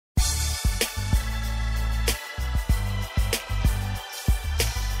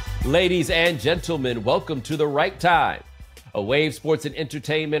Ladies and gentlemen, welcome to The Right Time, a Wave Sports and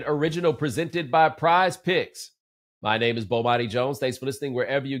Entertainment original presented by Prize Picks. My name is Bomani Jones. Thanks for listening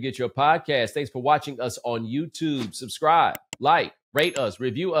wherever you get your podcast. Thanks for watching us on YouTube. Subscribe, like, rate us,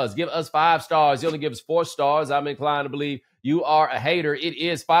 review us, give us 5 stars. You only give us 4 stars. I'm inclined to believe you are a hater. It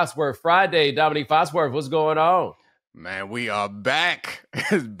is Foxworth Friday. Domonique Foxworth, what's going on? Man, we are back.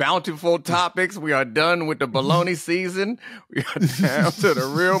 It's bountiful topics. We are done with the baloney season. We are down to the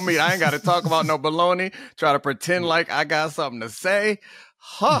real meat. I ain't got to talk about no baloney. Try to pretend like I got something to say.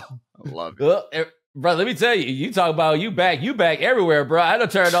 Huh. I love it. Bro, let me tell you, you talk about you back everywhere, bro. I done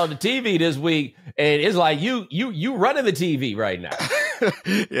turned on the TV this week, and it's like you running the TV right now.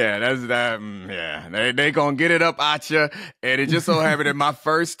 Yeah, that's that. Yeah, they gonna get it up at you, and it just so happened that my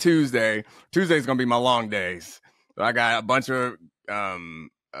first Tuesday's gonna be my long days. So I got a bunch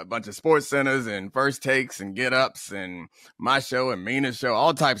of sports centers and first takes and get ups and my show and Mina's show,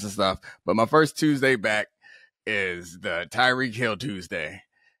 all types of stuff. But my first Tuesday back is the Tyreek Hill Tuesday.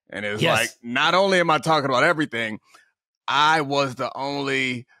 And it's like, not only am I talking about everything, I was the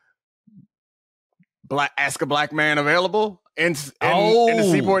only Ask a Black Man available in the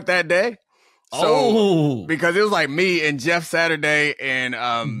Seaport that day. So, because it was like me and Jeff Saturday and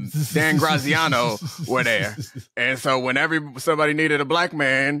Dan Graziano were there. And so whenever somebody needed a black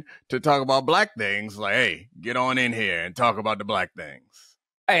man to talk about black things, like, hey, get on in here and talk about the black things.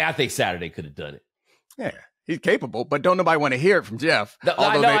 Hey, I think Saturday could have done it. Yeah. He's capable, but don't nobody want to hear it from Jeff.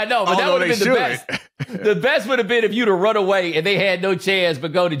 I know, but that would have been the best. The best would have been if you'd have run away and they had no chance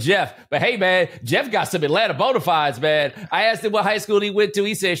but go to Jeff. But hey, man, Jeff got some Atlanta bona fides, man. I asked him what high school he went to.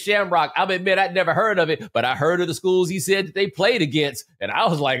 He said Shamrock. I'll admit I'd never heard of it, but I heard of the schools he said that they played against. And I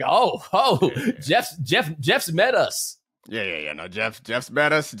was like, yeah. Jeff's met us. Yeah. No, Jeff's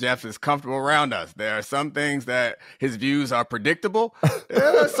met us. Jeff is comfortable around us. There are some things that his views are predictable.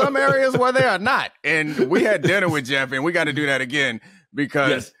 There are some areas where they are not. And we had dinner with Jeff, and we got to do that again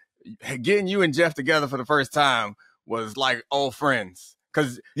because getting you and Jeff together for the first time was like old friends.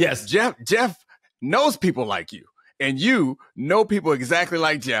 Because Jeff knows people like you. And you know people exactly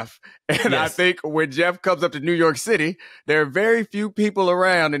like Jeff. And I think when Jeff comes up to New York City, there are very few people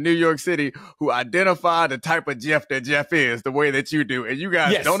around in New York City who identify the type of Jeff that Jeff is the way that you do. And you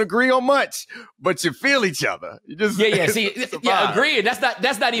guys don't agree on much, but you feel each other. You just agreeing.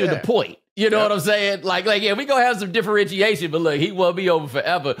 That's not even the point. You know what I'm saying? Like, we gonna have some differentiation, but look, he won't be over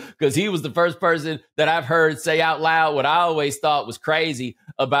forever because he was the first person that I've heard say out loud what I always thought was crazy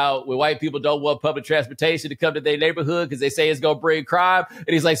about when white people don't want public transportation to come to their neighborhood because they say it's gonna bring crime. And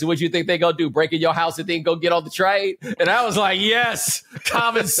he's like, so what you think they gonna do? Break in your house and then go get on the train? And I was like, yes,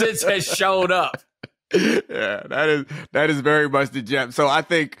 common sense has shown up. Yeah, that is very much the Jeff. So I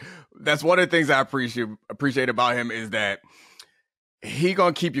think that's one of the things I appreciate about him is that he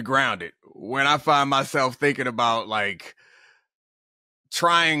gonna keep you grounded. When I find myself thinking about like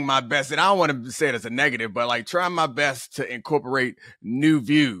trying my best, and I don't want to say it as a negative, but like trying my best to incorporate new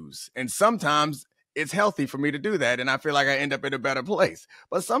views. And sometimes it's healthy for me to do that. And I feel like I end up in a better place.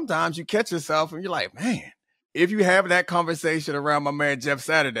 But sometimes you catch yourself and you're like, man, if you have that conversation around my man, Jeff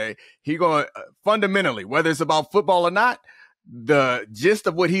Saturday, he going to fundamentally, whether it's about football or not, the gist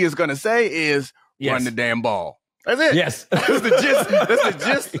of what he is going to say is run the damn ball. That's it. Yes. That's the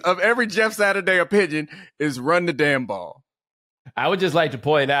gist of every Jeff Saturday opinion is run the damn ball. I would just like to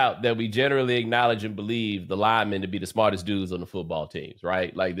point out that we generally acknowledge and believe the linemen to be the smartest dudes on the football teams,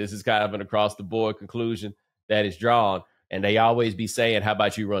 right? Like this is kind of an across the board conclusion that is drawn, and they always be saying, how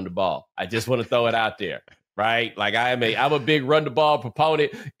about you run the ball? I just want to throw it out there, right? Like I'm a big run the ball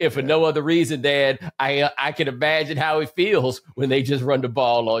proponent. If for no other reason, Dad, I can imagine how it feels when they just run the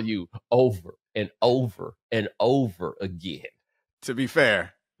ball on you over and over and over again. To be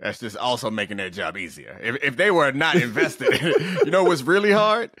fair, that's just also making their job easier. If they were not invested, you know what's really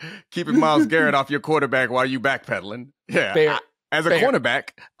hard? Keeping Myles Garrett off your quarterback while you backpedaling. Yeah. As a cornerback,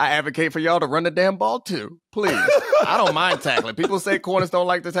 I advocate for y'all to run the damn ball too. Please. I don't mind tackling. People say corners don't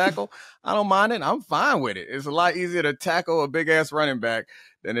like to tackle. I don't mind it. I'm fine with it. It's a lot easier to tackle a big ass running back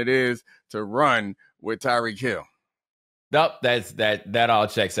than it is to run with Tyreek Hill. Nope, that all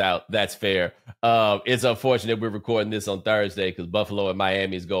checks out. That's fair. It's unfortunate we're recording this on Thursday because Buffalo and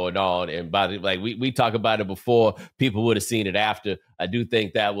Miami is going on, and we talk about it before. People would have seen it after. I do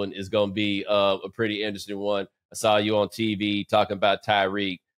think that one is going to be a pretty interesting one. I saw you on TV talking about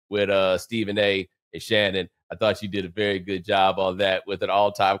Tyreek with Stephen A. and Shannon. I thought you did a very good job on that with an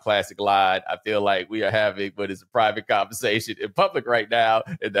all-time classic line. I feel like we are having what is a private conversation in public right now,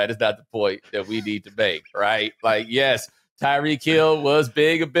 and that is not the point that we need to make, right? Like, yes, Tyreek Hill was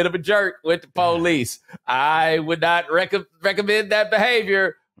being a bit of a jerk with the police. I would not recommend that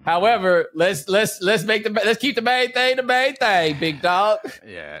behavior, However, let's keep the main thing, big dog.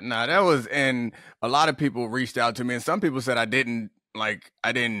 Yeah, no, that was, and a lot of people reached out to me, and some people said I didn't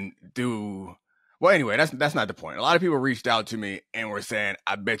do well. Anyway, that's not the point. A lot of people reached out to me and were saying,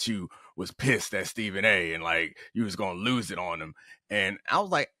 I bet you was pissed at Stephen A. and like you was gonna lose it on him. And I was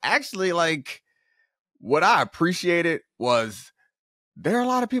like, actually, like what I appreciated was there are a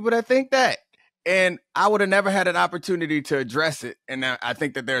lot of people that think that. And I would have never had an opportunity to address it. And I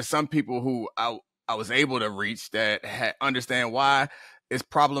think that there are some people who I was able to reach that understand why it's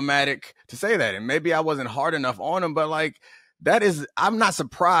problematic to say that. And maybe I wasn't hard enough on him, but like I'm not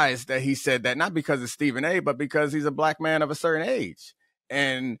surprised that he said that, not because it's Stephen A., but because he's a black man of a certain age.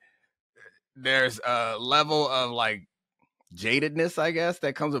 And there's a level of like jadedness, I guess,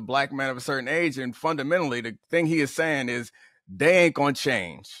 that comes with black men of a certain age. And fundamentally, the thing he is saying is they ain't going to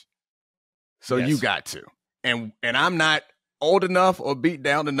change. So yes. You got to. And I'm not old enough or beat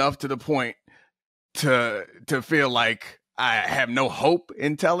down enough to the point to feel like I have no hope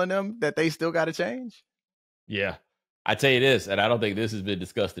in telling them that they still got to change. Yeah. I tell you this, and I don't think this has been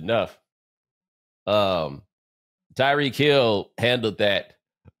discussed enough. Tyreek Hill handled that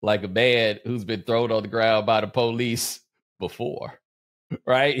like a man who's been thrown on the ground by the police before,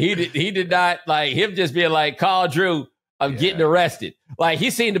 right? He did not, like him just being like, call Drew, I'm getting arrested. Like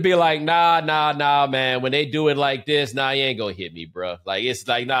he seemed to be like, nah, man. When they do it like this, you ain't gonna hit me, bro. Like it's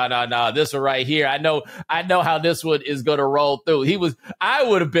like, nah. This one right here, I know how this one is gonna roll through. I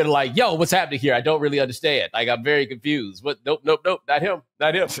would have been like, yo, what's happening here? I don't really understand. Like I'm very confused. What? Nope, not him.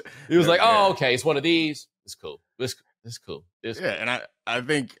 He was like, oh, okay, it's one of these. It's cool. It's cool. And I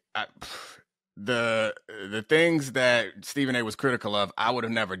think the things that Stephen A. was critical of, I would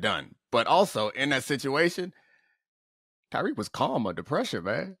have never done. But also in that situation, Tyreek was calm under pressure,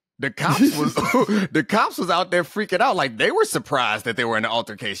 man. The cops was out there freaking out, like they were surprised that they were in an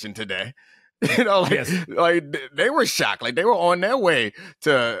altercation today. You know, like they were shocked, like they were on their way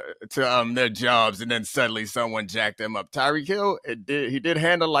to their jobs, and then suddenly someone jacked them up. Tyreek Hill, he did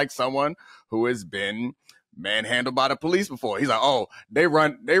handle like someone who has been manhandled by the police before. He's like, oh, they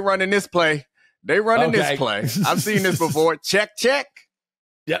run in this play. They run in this play. I've seen this before. Check.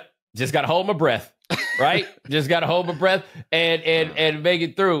 Yep. Just got to hold my breath, right? Just got to hold my breath and make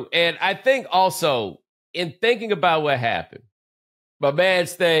it through. And I think also in thinking about what happened, my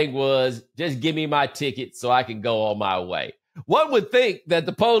man's thing was just give me my ticket so I can go on my way. One would think that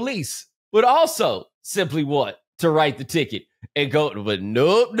the police would also simply want to write the ticket and go, but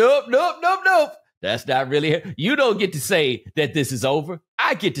nope. That's not really, you don't get to say that this is over.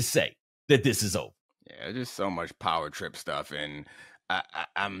 I get to say that this is over. Yeah, just so much power trip stuff. And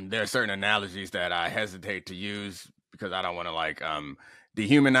there are certain analogies that I hesitate to use because I don't want to like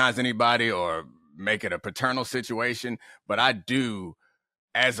dehumanize anybody or make it a paternal situation. But I do,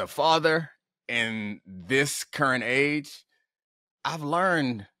 as a father in this current age, I've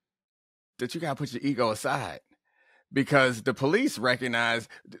learned that you got to put your ego aside. Because the police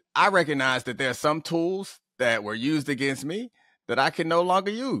I recognize that there are some tools that were used against me that I can no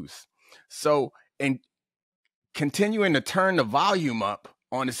longer use. So, in continuing to turn the volume up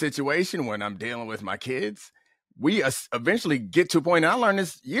on the situation when I'm dealing with my kids, we eventually get to a point, and I learned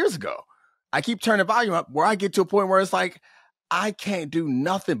this years ago. I keep turning the volume up where I get to a point where it's like, I can't do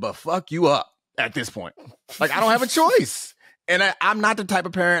nothing but fuck you up at this point. Like, I don't have a choice. And I'm not the type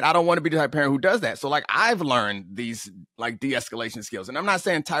of parent, I don't want to be the type of parent who does that. So like I've learned these like de-escalation skills. And I'm not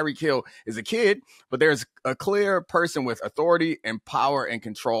saying Tyreek Hill is a kid, but there's a clear person with authority and power and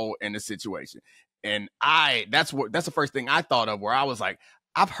control in the situation. And that's the first thing I thought of where I was like,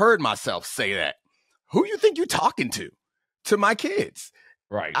 I've heard myself say that. Who you think you're talking to? To my kids.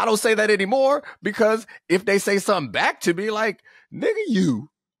 Right. I don't say that anymore because if they say something back to me like, nigga, you.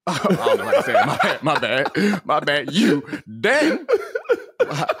 I don't know how to say it. My bad. You. Then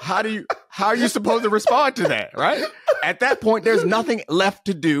how are you supposed to respond to that, right? At that point, there's nothing left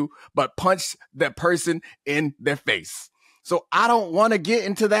to do but punch that person in their face. So I don't want to get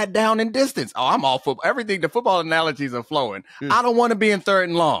into that down and distance. Oh, I'm all football. Everything, the football analogies are flowing. I don't want to be in third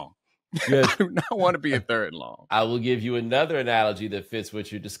and long. I do not want to be in third and long. I will give you another analogy that fits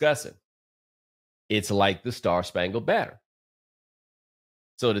what you're discussing. It's like the Star Spangled Banner.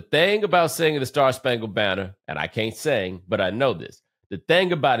 So the thing about singing the Star Spangled Banner, and I can't sing, but I know this. The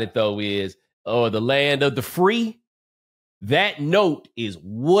thing about it, though, is, the land of the free, that note is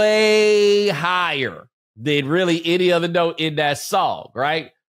way higher than really any other note in that song, right?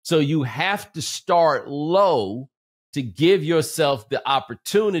 So you have to start low to give yourself the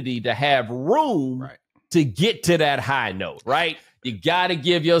opportunity to have room to get to that high note, right? You got to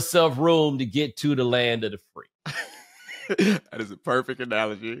give yourself room to get to the land of the free. That is a perfect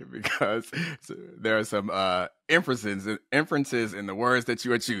analogy because there are some inferences in the words that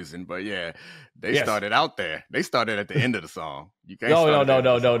you are choosing. But yeah, they started out there. They started at the end of the song. You can't.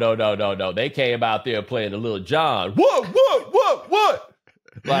 No. They came out there playing the Little John. What?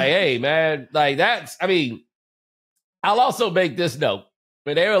 Like, hey, man, like that's. I mean, I'll also make this note.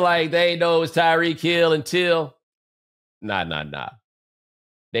 When they were like, they know it was Tyreek Hill until, nah.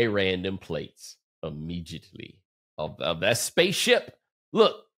 They ran them plates immediately of that spaceship.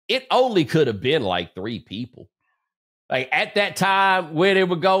 Look, it only could have been like 3 people. Like at that time where they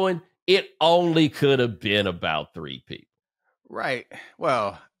were going, it only could have been about 3 people. Right.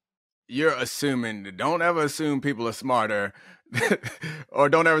 Well, you're assuming. Don't ever assume people are smarter, or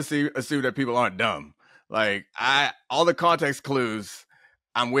don't ever assume that people aren't dumb. Like all the context clues,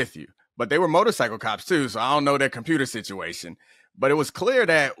 I'm with you. But they were motorcycle cops too, so I don't know their computer situation. But it was clear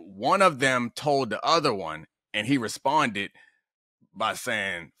that one of them told the other one, and he responded by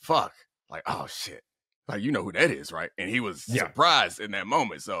saying, fuck. Like, oh, shit. Like, you know who that is, right? And he was surprised in that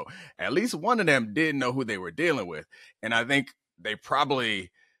moment. So at least one of them did know who they were dealing with. And I think they're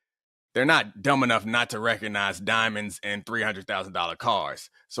not dumb enough not to recognize diamonds and $300,000 cars.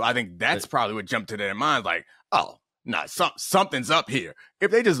 So I think that's probably what jumped to their minds. Like, oh, nah, something's up here. If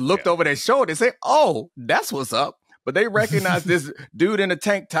they just looked over their shoulder and say, oh, that's what's up. But they recognized this dude in a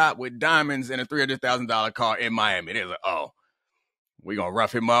tank top with diamonds and a $300,000 car in Miami. They're like, oh, we're going to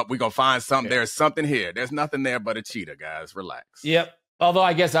rough him up. We're going to find something. Yeah. There's something here. There's nothing there but a cheetah, guys. Relax. Yep. Although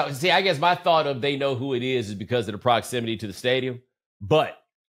I guess my thought of they know who it is because of the proximity to the stadium. But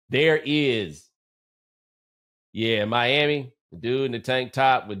there is, Miami, the dude in the tank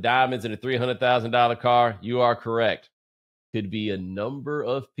top with diamonds and a $300,000 car. You are correct. Could be a number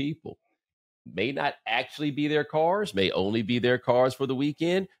of people. May not actually be their cars, may only be their cars for the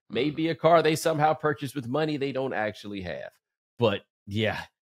weekend, may be a car they somehow purchased with money they don't actually have. But yeah,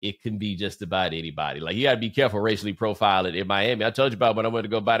 it can be just about anybody. Like, you got to be careful racially profiling in Miami. I told you about when I went to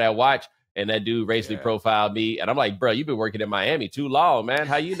go buy that watch and that dude racially profiled me. And I'm like, bro, you've been working in Miami too long, man.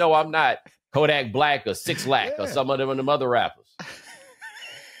 How you know I'm not Kodak Black or Six Lack or some of them other rappers?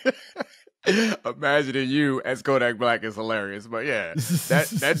 Imagining you as Kodak Black is hilarious. But yeah,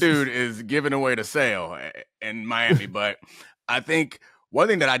 that dude is giving away the sale in Miami. But I think one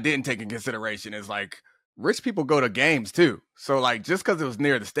thing that I didn't take in consideration is, like, rich people go to games too. So, like, just because it was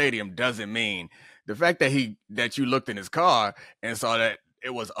near the stadium doesn't mean the fact that you looked in his car and saw that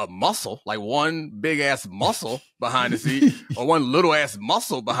it was a muscle, like one big ass muscle behind the seat or one little ass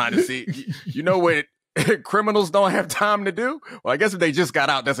muscle behind the seat. You know what criminals don't have time to do? Well, I guess if they just got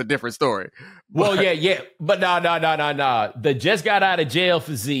out, that's a different story. Well, yeah. But no. The just got out of jail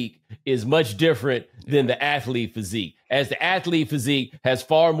physique is much different than the athlete physique, as the athlete physique has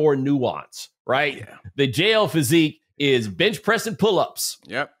far more nuance, right? Yeah. The jail physique is bench press and pull-ups.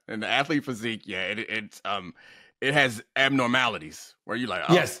 Yep. And the athlete physique, it has abnormalities where you're like,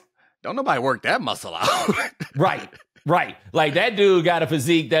 oh, yes, don't nobody work that muscle out. Right. Like, that dude got a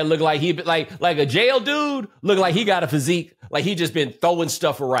physique that looked like like a jail dude looked like he got a physique like he just been throwing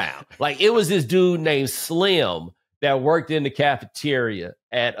stuff around. Like, it was this dude named Slim that worked in the cafeteria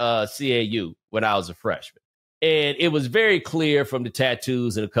at CAU when I was a freshman. And it was very clear from the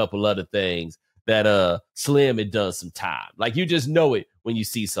tattoos and a couple other things that Slim had done some time. Like, you just know it when you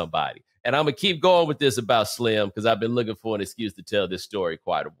see somebody. And I'm going to keep going with this about Slim because I've been looking for an excuse to tell this story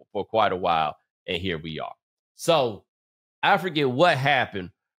for quite a while. And here we are. So I forget what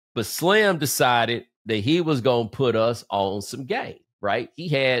happened, but Slim decided that he was going to put us on some game, right? He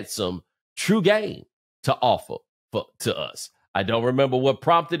had some true game to offer to us. I don't remember what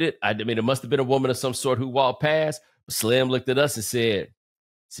prompted it. I mean, it must have been a woman of some sort who walked past. But Slim looked at us and said,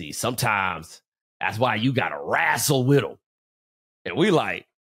 see, sometimes that's why you got to wrestle with them. And we like,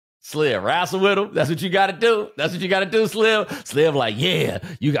 Slim, wrestle with him? That's what you got to do? That's what you got to do, Slim? Slim like, yeah,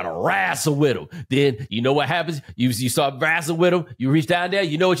 you got to wrestle with him. Then you know what happens? You start wrestling with him. You reach down there.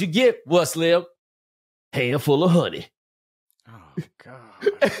 You know what you get? What, Slim? Handful of honey. Oh, God.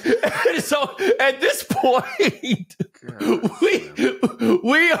 So at this point,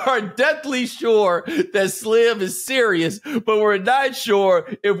 we are deathly sure that Slim is serious, but we're not sure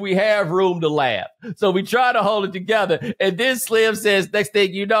if we have room to laugh. So we try to hold it together. And then Slim says, next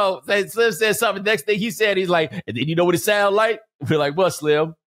thing you know, Slim says something. Next thing he said, he's like, and then you know what it sounds like? We're like, what,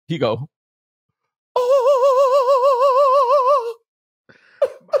 Slim? He go, oh.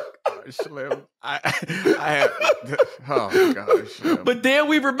 Slim. I have, oh gosh. Slim. But then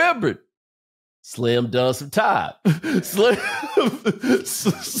we remembered Slim done some time. Slim.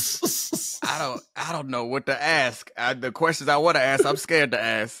 I don't know what to ask. The questions I want to ask, I'm scared to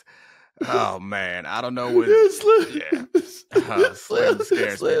ask. Oh man, I don't know what. Slim, Yeah, Slim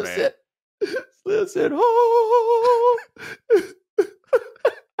scares me, man. Slim said, "Oh,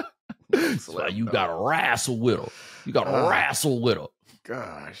 Slim, you got to wrestle with her. You got to wrestle with her."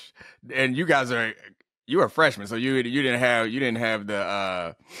 Gosh, and you guys you are freshmen, so you didn't have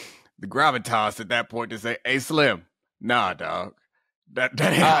the gravitas at that point to say, "Hey, Slim, nah, dog, that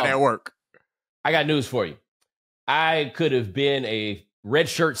ain't how that work." I got news for you. I could have been a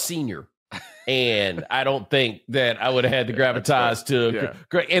redshirt senior, and I don't think that I would have had the gravitas to. Yeah.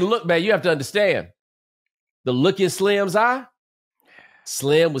 And look, man, you have to understand the look in Slim's eye.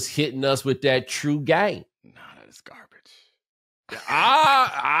 Slim was hitting us with that true game. Nah, that is garbage.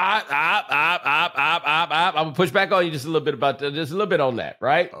 I'm gonna push back on you just a little bit just a little bit on that,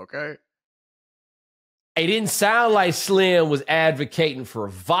 right? Okay. It didn't sound like Slim was advocating for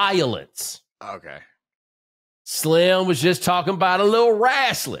violence. Okay. Slim was just talking about a little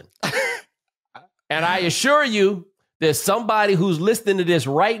wrestling. And I assure you, there's somebody who's listening to this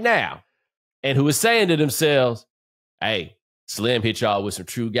right now and who is saying to themselves, "Hey, Slim hit y'all with some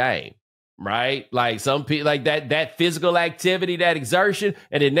true game." Right? Like some people, like that physical activity, that exertion,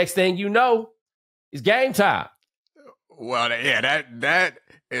 and the next thing you know, it's game time. Well, yeah, that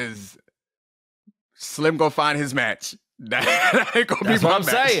is Slim gonna find his match. That ain't gonna That's be what my I'm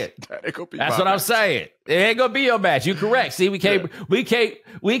match. saying. That's what match. I'm saying. It ain't gonna be your match. You correct. See, we can't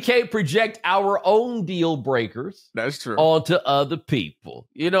project our own deal breakers. That's true. Onto other people.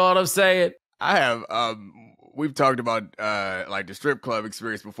 You know what I'm saying? I have we've talked about like the strip club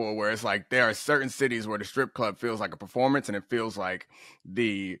experience before, where it's like there are certain cities where the strip club feels like a performance, and it feels like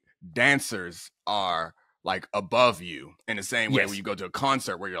the dancers are like above you in the same way when you go to a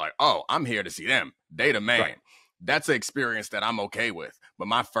concert where you're like, "Oh, I'm here to see them. They the man." Right. That's an experience that I'm okay with. But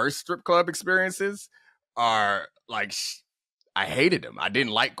my first strip club experiences are like, I hated them. I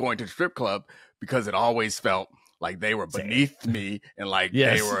didn't like going to the strip club because it always felt like they were beneath me, and like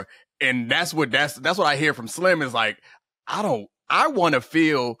they were. And that's what I hear from Slim is like, I want to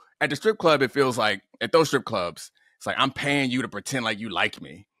feel at the strip club. It feels like at those strip clubs, it's like I'm paying you to pretend like you like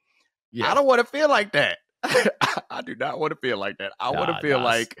me. Yeah. I don't want to feel like that. I do not want to feel like that. I want to feel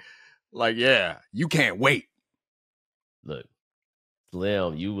like, yeah, you can't wait. Look,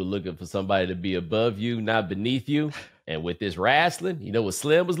 Slim, you were looking for somebody to be above you, not beneath you. And with this wrestling, you know what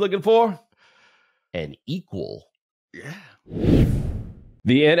Slim was looking for? An equal. Yeah.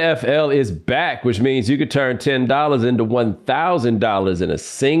 The NFL is back, which means you could turn $10 into $1,000 in a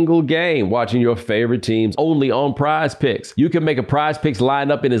single game watching your favorite teams only on Prize Picks. You can make a Prize Picks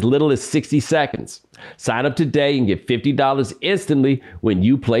lineup in as little as 60 seconds. Sign up today and get $50 instantly when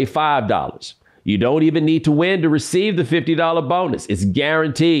you play $5. You don't even need to win to receive the $50 bonus. It's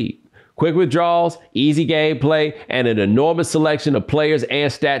guaranteed. Quick withdrawals, easy gameplay, and an enormous selection of players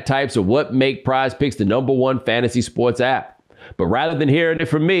and stat types are what make Prize Picks the #1 fantasy sports app. But rather than hearing it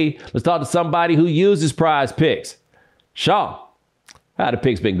from me, let's talk to somebody who uses Prize Picks. Sean, how the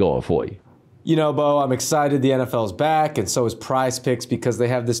picks been going for you? You know, Bo, I'm excited the NFL's back, and so is Prize Picks because they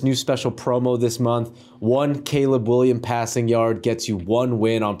have this new special promo this month. One Caleb Williams passing yard gets you one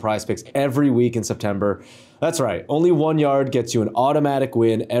win on Prize Picks every week in September. That's right. Only 1 yard gets you an automatic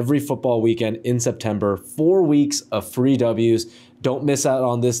win every football weekend in September. 4 weeks of free W's. Don't miss out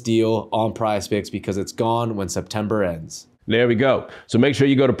on this deal on Prize Picks because it's gone when September ends. There we go. So make sure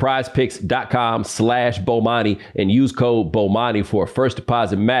you go to prizepicks.com/Bomani and use code Bomani for a first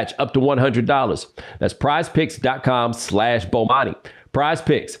deposit match up to $100. That's prizepicks.com/Bomani. Prize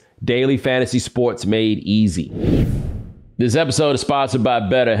Picks, daily fantasy sports made easy. This episode is sponsored by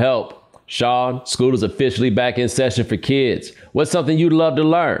BetterHelp. Sean, school is officially back in session for kids. What's something you'd love to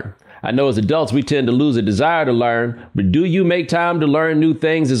learn? I know as adults, we tend to lose a desire to learn, but do you make time to learn new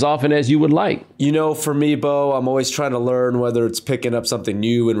things as often as you would like? You know, for me, Bo, I'm always trying to learn, whether it's picking up something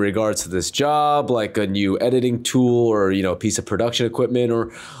new in regards to this job, like a new editing tool or, a piece of production equipment,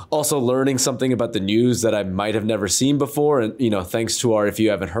 or also learning something about the news that I might have never seen before. And, thanks to our If You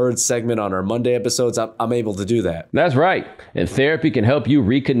Haven't Heard segment on our Monday episodes, I'm able to do that. That's right. And therapy can help you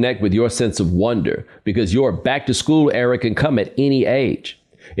reconnect with your sense of wonder because your back to school era can come at any age.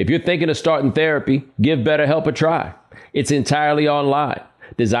 If you're thinking of starting therapy, give BetterHelp a try. It's entirely online,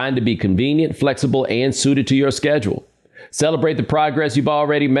 designed to be convenient, flexible, and suited to your schedule. Celebrate the progress you've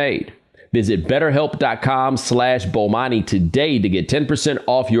already made. Visit BetterHelp.com/Bomani today to get 10%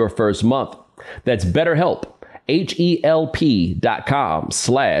 off your first month. That's BetterHelp,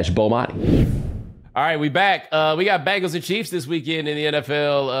 HELP.com/Bomani. All right, we back. We got Bengals and Chiefs this weekend in the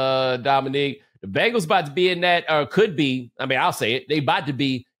NFL, Domonique. The Bengals about to be in that, or could be, I'll say it, they about to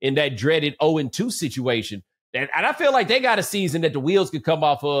be in that dreaded 0-2 situation. And I feel like they got a season that the wheels could come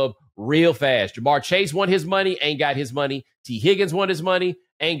off of real fast. Jamar Chase won his money, ain't got his money. T. Higgins won his money,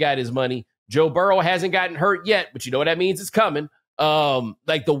 ain't got his money. Joe Burrow hasn't gotten hurt yet, but you know what that means? It's coming.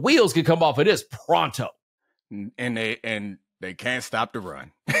 Like the wheels could come off of this pronto. And they can't stop the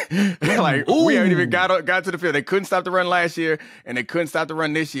run. Like, ooh. We haven't even got to the field. They couldn't stop the run last year, and they couldn't stop the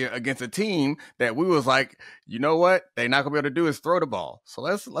run this year against a team that we was like, you know what? They're not gonna be able to do is throw the ball. So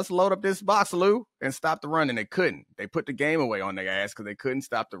let's load up this box, Lou, and stop the run. And they couldn't. They put the game away on their ass because they couldn't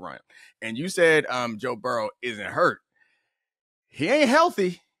stop the run. And you said Joe Burrow isn't hurt. He ain't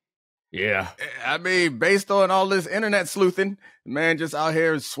healthy. Yeah. I mean, based on all this internet sleuthing, man just out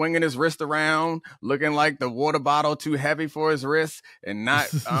here swinging his wrist around, looking like the water bottle too heavy for his wrist and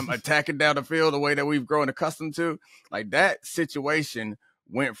not attacking down the field the way that we've grown accustomed to. Like, that situation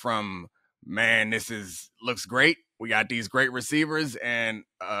went from, man, looks great. We got these great receivers and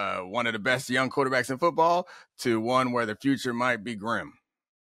one of the best young quarterbacks in football to one where the future might be grim.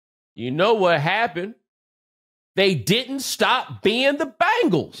 You know what happened? They didn't stop being the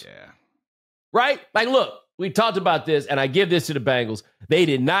Bengals. Yeah. Right? Like, look, we talked about this, and I give this to the Bengals. They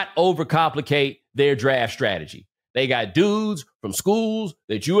did not overcomplicate their draft strategy. They got dudes from schools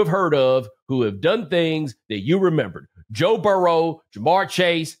that you have heard of who have done things that you remembered. Joe Burrow, Jamar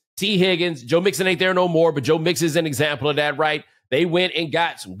Chase, T. Higgins. Joe Mixon ain't there no more, but Joe Mixon is an example of that, right? They went and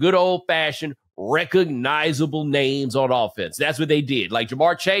got some good old-fashioned, recognizable names on offense. That's what they did. Like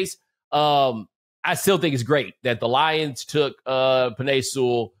Jamar Chase, I still think it's great that the Lions took Penei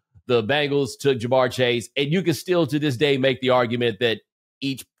Sewell, the Bengals took Jamar Chase, and you can still to this day make the argument that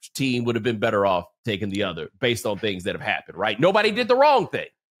each team would have been better off taking the other based on things that have happened, right? Nobody did the wrong thing.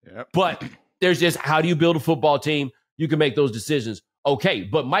 Yep. But there's just, how do you build a football team? You can make those decisions. Okay,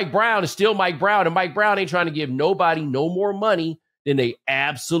 but Mike Brown is still Mike Brown, and Mike Brown ain't trying to give nobody no more money than they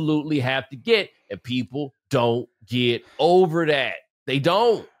absolutely have to get, and people don't get over that. They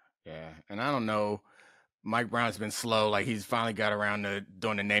don't. Yeah, and I don't know. Mike Brown's been slow. Like, he's finally got around to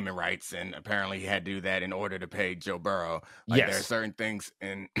doing the naming rights, and apparently he had to do that in order to pay Joe Burrow. Like, yes. There are certain things,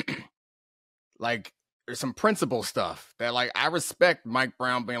 and like, there's some principle stuff that, like, I respect Mike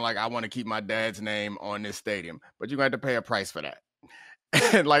Brown being like, I want to keep my dad's name on this stadium, but you're going to have to pay a price for that.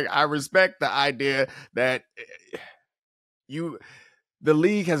 And, like, I respect the idea that the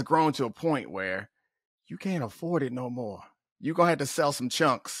league has grown to a point where you can't afford it no more. You're going to have to sell some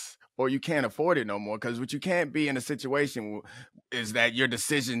chunks, or you can't afford it no more, because what you can't be in a situation is that your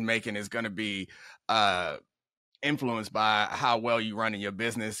decision making is going to be influenced by how well you run in your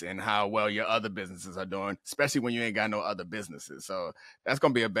business and how well your other businesses are doing, especially when you ain't got no other businesses. So that's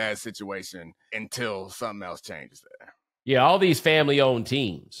going to be a bad situation until something else changes there. Yeah, all these family-owned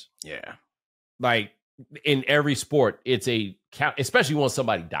teams. Yeah. Like, in every sport, it's especially once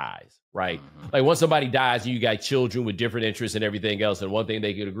somebody dies, right? Mm-hmm. Like, once somebody dies and you got children with different interests and everything else, and one thing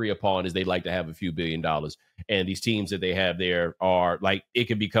they could agree upon is they'd like to have a few $1 billion. And these teams that they have there are, like, it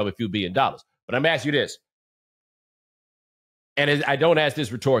can become a few $1 billion. But I'm asking you this, and I don't ask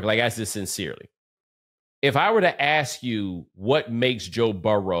this rhetorically, I ask this sincerely. If I were to ask you what makes Joe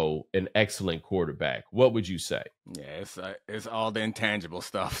Burrow an excellent quarterback, what would you say? Yeah, it's all the intangible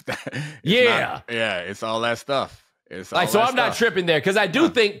stuff. It's all that stuff. I'm not tripping there, because I do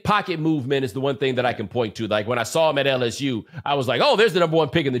think pocket movement is the one thing that I can point to. Like, when I saw him at LSU, I was like, oh, there's the number one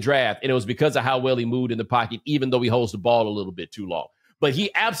pick in the draft. And it was because of how well he moved in the pocket, even though he holds the ball a little bit too long. But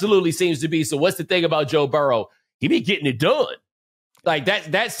he absolutely seems to be. So what's the thing about Joe Burrow? He be getting it done. Like,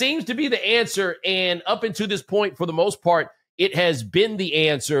 that seems to be the answer. And up until this point, for the most part, it has been the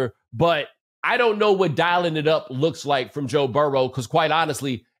answer. But I don't know what dialing it up looks like from Joe Burrow, because quite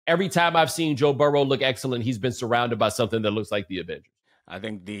honestly, every time I've seen Joe Burrow look excellent, he's been surrounded by something that looks like the Avengers. I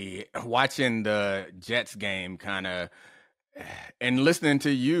think watching the Jets game kind of, and listening to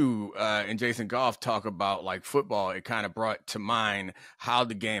you and Jason Goff talk about, like, football, it kind of brought to mind how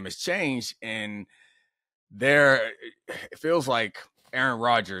the game has changed. And it feels like Aaron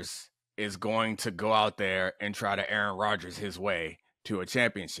Rodgers is going to go out there and try to Aaron Rodgers his way to a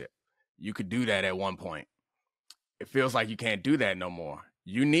championship. You could do that at one point. It feels like you can't do that no more.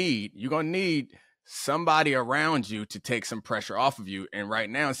 You're going to need somebody around you to take some pressure off of you. And right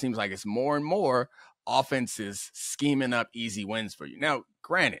now it seems like it's more and more offenses scheming up easy wins for you. Now,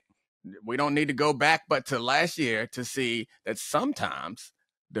 granted, we don't need to go back but to last year to see that sometimes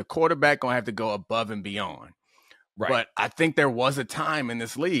the quarterback going to have to go above and beyond. Right. But I think there was a time in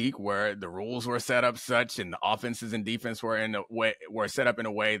this league where the rules were set up such, and the offenses and defense were set up in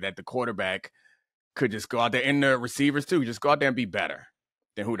a way that the quarterback could just go out there, and the receivers too, just go out there and be better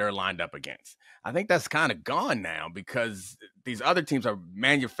than who they're lined up against. I think that's kind of gone now, because these other teams are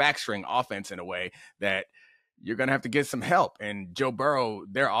manufacturing offense in a way that you're going to have to get some help. And Joe Burrow,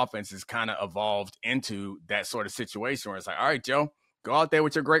 their offense has kind of evolved into that sort of situation where it's like, all right, Joe, go out there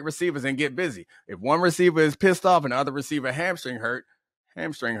with your great receivers and get busy. If one receiver is pissed off and the other receiver hamstring hurt,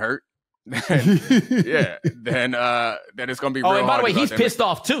 then then it's gonna be. Oh, real and by the hard way, he's pissed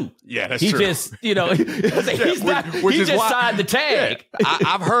off too. Yeah, that's he true. He just, he's not. He just signed the tag. Yeah,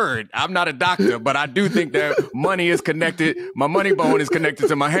 I've heard. I'm not a doctor, but I do think that money is connected. My money bone is connected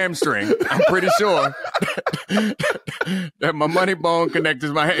to my hamstring. I'm pretty sure that my money bone connected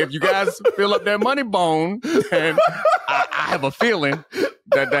to my. If you guys fill up that money bone, then I have a feeling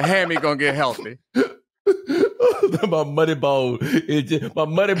that the hammy gonna get healthy. My money bone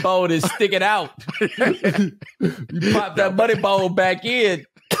is sticking out. You pop that money bone back in.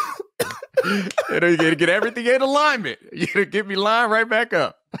 You gotta get everything in alignment. You gotta get me lined right back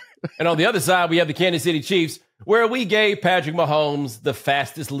up. And on the other side, we have the Kansas City Chiefs, where we gave Patrick Mahomes the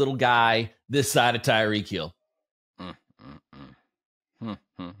fastest little guy this side of Tyreek Hill.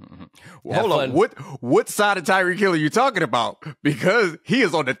 Well, hold on. What side of Tyreek Hill are you talking about? Because he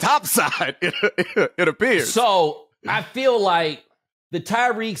is on the top side, it appears. So I feel like the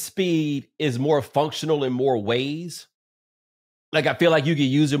Tyreek speed is more functional in more ways. Like, I feel like you can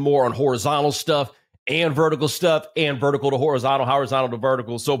use it more on horizontal stuff and vertical stuff, and vertical to horizontal, horizontal to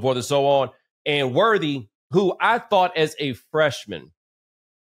vertical, so forth and so on. And Worthy, who I thought as a freshman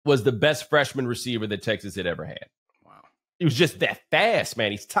was the best freshman receiver that Texas had ever had. It was just that fast, man.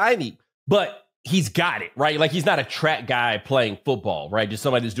 He's tiny, but he's got it, right? Like, he's not a track guy playing football, right? Just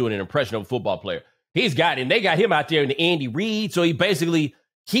somebody that's doing an impression of a football player. He's got it. And they got him out there in the Andy Reid. So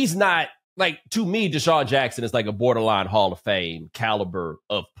he's not, like, to me, Deshaun Jackson is like a borderline Hall of Fame caliber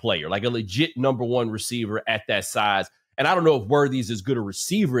of player, like a legit number one receiver at that size. And I don't know if Worthy's as good a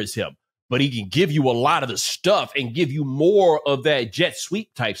receiver as him, but he can give you a lot of the stuff and give you more of that jet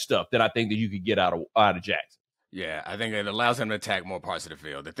sweep type stuff that I think that you could get out of Jackson. Yeah, I think it allows him to attack more parts of the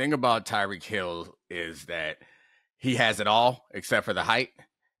field. The thing about Tyreek Hill is that he has it all except for the height.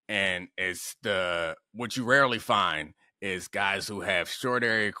 And it's what you rarely find is guys who have short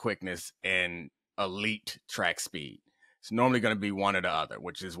area quickness and elite track speed. It's normally going to be one or the other,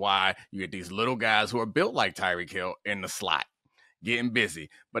 which is why you get these little guys who are built like Tyreek Hill in the slot, getting busy,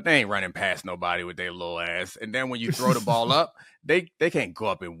 but they ain't running past nobody with their little ass. And then when you throw the ball up, they can't go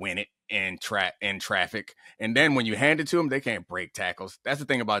up and win it in traffic. And then when you hand it to them, they can't break tackles. That's the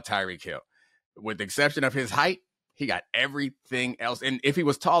thing about Tyreek Hill. With the exception of his height, he got everything else. And if he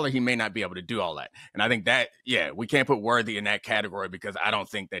was taller, he may not be able to do all that. And I think that, we can't put Worthy in that category because I don't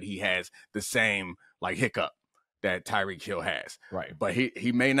think that he has the same like hiccup that Tyreek Hill has. Right. But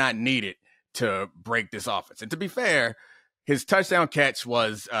he may not need it to break this offense. And to be fair, his touchdown catch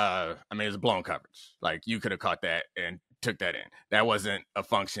was, it was blown coverage. Like, you could have caught that and took that in. That wasn't a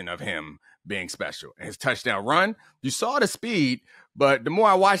function of him being special. And his touchdown run, you saw the speed, but the more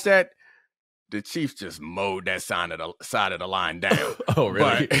I watched that, the Chiefs just mowed that side of the line down. Oh,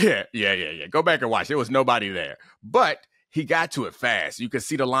 really? But, yeah. Go back and watch. There was nobody there. But he got to it fast. You could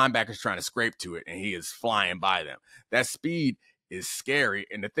see the linebackers trying to scrape to it, and he is flying by them. That speed is scary.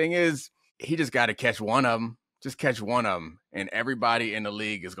 And the thing is, he just got to catch one of them. Just catch one of them, and everybody in the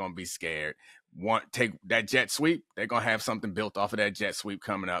league is going to be scared. Take that jet sweep. They're going to have something built off of that jet sweep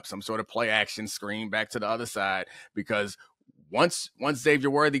coming up, some sort of play action screen back to the other side, because once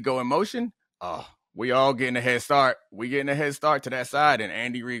Xavier Worthy go in motion, we all getting a head start. We getting a head start to that side, and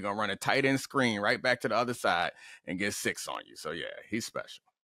Andy Reid going to run a tight end screen right back to the other side and get 6 on you. So, yeah, he's special.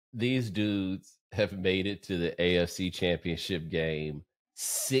 These dudes have made it to the AFC Championship game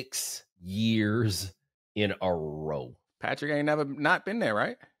 6 years in a row. Patrick ain't never not been there,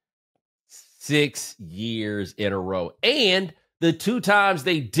 right? 6 years in a row. And the 2 times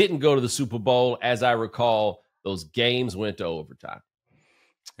they didn't go to the Super Bowl, as I recall, those games went to overtime.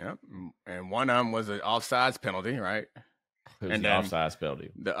 Yep. And one of them was an offsides penalty, right? It was an offsides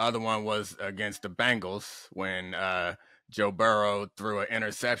penalty. The other one was against the Bengals when Joe Burrow threw an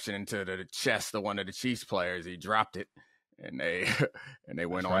interception into the chest of one of the Chiefs players. He dropped it, and they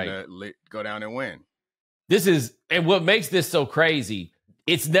went on to go down and win. And what makes this so crazy,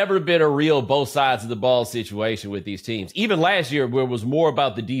 it's never been a real both sides of the ball situation with these teams. Even last year, where it was more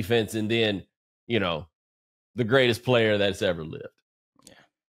about the defense and then, the greatest player that's ever lived. Yeah.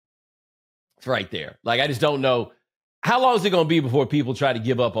 It's right there. Like, I just don't know. How long is it going to be before people try to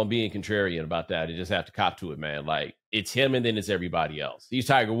give up on being contrarian about that and just have to cop to it, man? Like, it's him and then it's everybody else. He's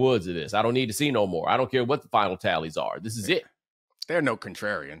Tiger Woods of this. I don't need to see no more. I don't care what the final tallies are. This is it. There are no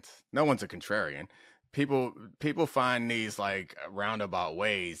contrarians. No one's a contrarian. People find these like roundabout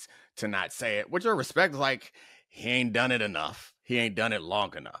ways to not say it, which I respect. Like, he ain't done it enough. He ain't done it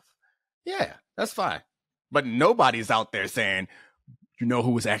long enough. Yeah, that's fine. But nobody's out there saying, you know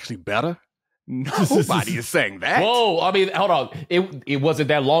who was actually better? Nobody is saying that. Whoa, I mean, hold on. It wasn't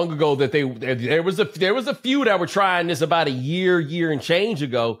that long ago that there was a few that were trying this about a year and change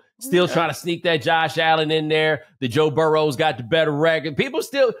ago, still trying to sneak that Josh Allen in there. The Joe Burrow's got the better record. People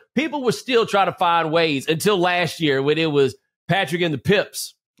were still trying to find ways until last year when it was Patrick and the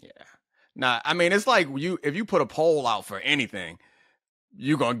Pips. Yeah. Nah, I mean, it's like if you put a poll out for anything,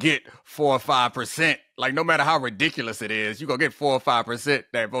 you're going to get 4 or 5%. Like, no matter how ridiculous it is, you're going to get 4 or 5%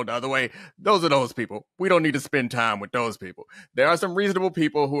 that vote the other way. Those are those people. We don't need to spend time with those people. There are some reasonable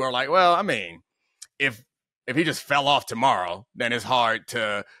people who are like, well, I mean, if he just fell off tomorrow, then it's hard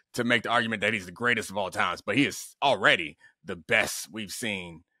to make the argument that he's the greatest of all times. But he is already the best we've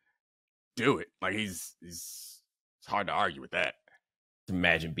seen do it. Like, it's hard to argue with that.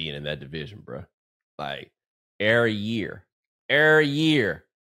 Imagine being in that division, bro. Like, every year,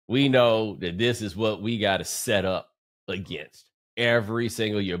 we know that this is what we got to set up against every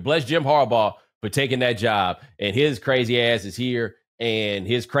single year. Bless Jim Harbaugh for taking that job, and his crazy ass is here, and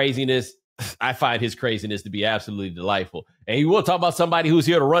his craziness, I find his craziness to be absolutely delightful. And you will talk about somebody who's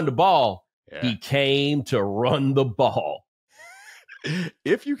here to run the ball. Yeah. He came to run the ball.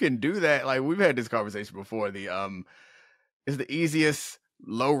 If you can do that, like we've had this conversation before, it's the easiest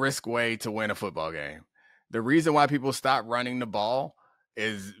low risk way to win a football game. The reason why people stop running the ball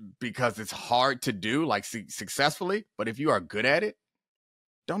is because it's hard to do, like successfully. But if you are good at it,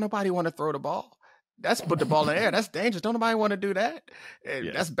 don't nobody want to throw the ball. That's put the ball in the air. That's dangerous. Don't nobody want to do that.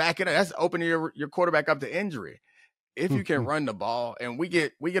 Yeah. That's backing it. That's opening your quarterback up to injury. If you can run the ball, and we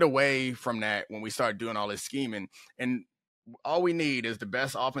get away from that when we start doing all this scheming, and all we need is the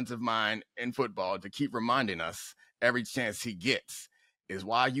best offensive mind in football to keep reminding us every chance he gets is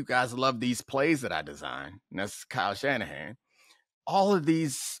why you guys love these plays that I design. And that's Kyle Shanahan. All of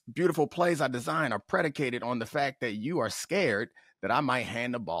these beautiful plays I design are predicated on the fact that you are scared that I might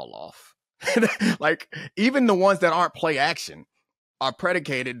hand the ball off. Like, even the ones that aren't play action are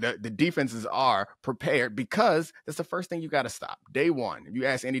predicated, the defenses are prepared because that's the first thing you got to stop. Day one, if you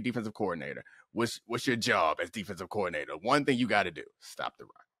ask any defensive coordinator, what's your job as defensive coordinator? One thing you got to do, stop the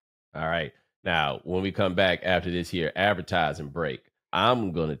run. All right. Now, when we come back after this here advertising break,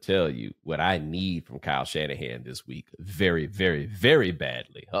 I'm going to tell you what I need from Kyle Shanahan this week very, very, very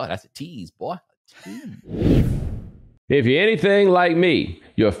badly. Oh, that's a tease, boy. If you're anything like me,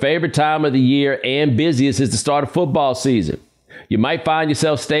 your favorite time of the year and busiest is the start of football season. You might find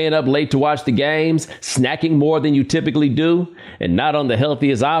yourself staying up late to watch the games, snacking more than you typically do, and not on the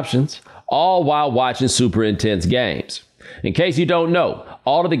healthiest options, all while watching super intense games. In case you don't know,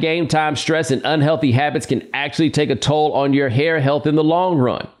 all of the game time stress and unhealthy habits can actually take a toll on your hair health in the long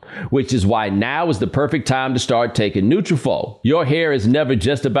run, which is why now is the perfect time to start taking Nutrafol. Your hair is never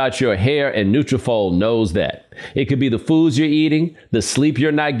just about your hair, and Nutrafol knows that. It could be the foods you're eating, the sleep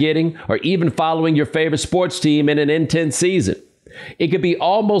you're not getting, or even following your favorite sports team in an intense season. It could be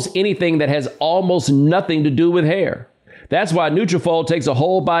almost anything that has almost nothing to do with hair. That's why Nutrafol takes a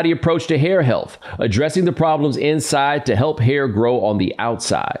whole body approach to hair health, addressing the problems inside to help hair grow on the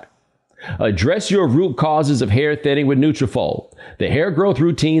outside. Address your root causes of hair thinning with Nutrafol, the hair growth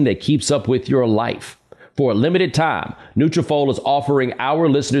routine that keeps up with your life. For a limited time, Nutrafol is offering our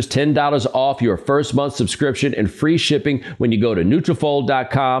listeners $10 off your first month subscription and free shipping when you go to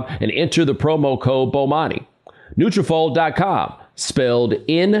Nutrafol.com and enter the promo code Bomani. Nutrafol.com, spelled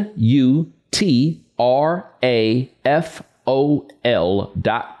Nutrafol.com,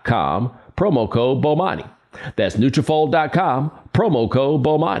 promo code Bomani. That's Nutrafol.com, promo code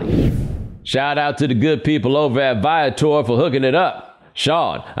Bomani. Shout out to the good people over at Viator for hooking it up.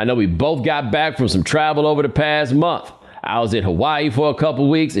 Sean, I know we both got back from some travel over the past month. I was in Hawaii for a couple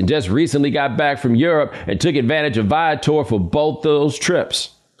weeks and just recently got back from Europe and took advantage of Viator for both those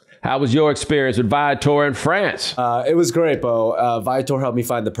trips. How was your experience with Viator in France? It was great, Bo. Viator helped me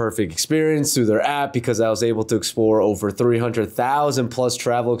find the perfect experience through their app because I was able to explore over 300,000 plus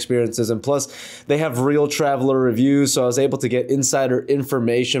travel experiences. And plus, they have real traveler reviews, so I was able to get insider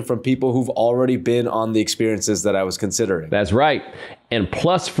information from people who've already been on the experiences that I was considering. That's right. And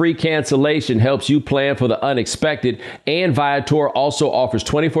plus, free cancellation helps you plan for the unexpected. And Viator also offers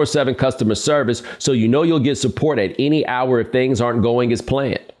 24/7 customer service, so you know you'll get support at any hour if things aren't going as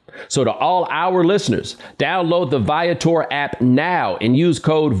planned. So to all our listeners, download the Viator app now and use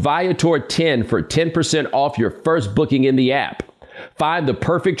code Viator10 for 10% off your first booking in the app. Find the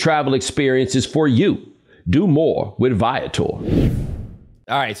perfect travel experiences for you. Do more with Viator. All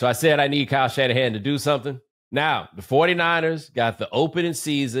right, so I said I need Kyle Shanahan to do something. Now, the 49ers got the opening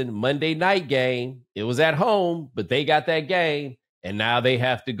season Monday night game. It was at home, but they got that game. And now they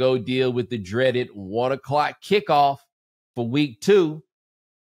have to go deal with the dreaded 1 o'clock kickoff for week 2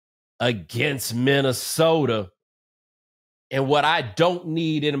 against Minnesota. And what I don't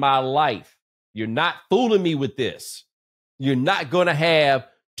need in my life, you're not fooling me with this. You're not going to have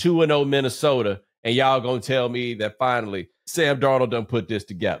 2-0 Minnesota, and y'all going to tell me that finally Sam Darnold done put this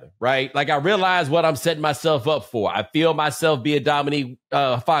together, right? Like, I realize what I'm setting myself up for. I feel myself being Domonique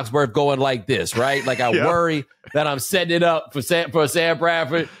Foxworth going like this, right? Like, I worry that I'm setting it up for Sam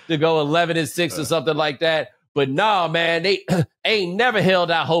Bradford to go 11-6 or something like that. But no, man, they ain't never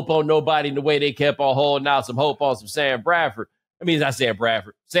held out hope on nobody in the way they kept on holding out some hope on some Sam Bradford. I mean, not Sam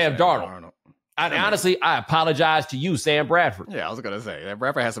Bradford, Sam Darnold. Honestly, I apologize to you, Sam Bradford. Yeah, I was going to say, that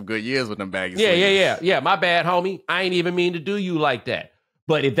Bradford had some good years with them baggy Yeah. My bad, homie. I ain't even mean to do you like that.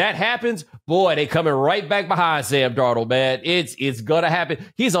 But if that happens, boy, they coming right back behind Sam Darnold, man. It's going to happen.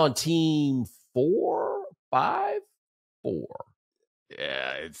 He's on team 4.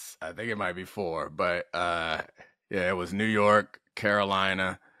 Yeah, I think it might be 4, but it was New York,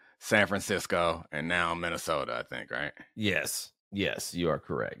 Carolina, San Francisco, and now Minnesota, I think, right? Yes, you are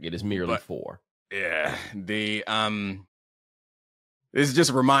correct. It is merely 4. Yeah, this is just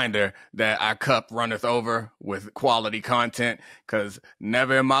a reminder that our cup runneth over with quality content, because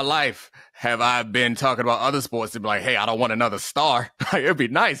never in my life have I been talking about other sports to be like, hey, I don't want another star. It'd be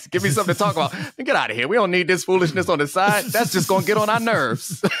nice. Give me something to talk about. Get out of here. We don't need this foolishness on the side. That's just going to get on our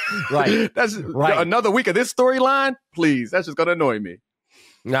nerves. Right. That's right. Another week of this storyline? Please. That's just going to annoy me.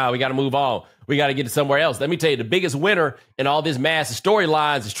 No, we got to move on. We got to get to somewhere else. Let me tell you, the biggest winner in all this mass of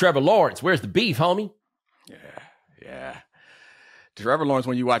storylines is Trevor Lawrence. Where's the beef, homie? Yeah. Trevor Lawrence,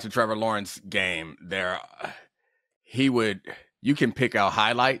 when you watch a Trevor Lawrence game, you can pick out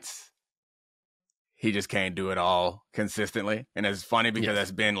highlights. He just can't do it all consistently. And it's funny because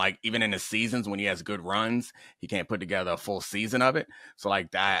that's been like, even in the seasons when he has good runs, he can't put together a full season of it. So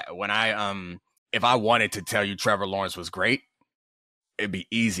like that, if I wanted to tell you Trevor Lawrence was great, it'd be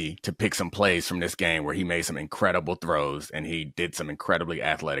easy to pick some plays from this game where he made some incredible throws and he did some incredibly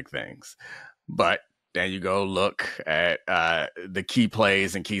athletic things. But then you go look at the key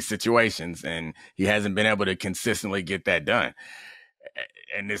plays and key situations, and he hasn't been able to consistently get that done.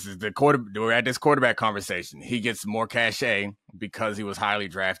 And this is we're at this quarterback conversation. He gets more cachet because he was highly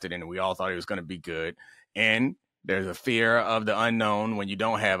drafted and we all thought he was going to be good. And there's a fear of the unknown when you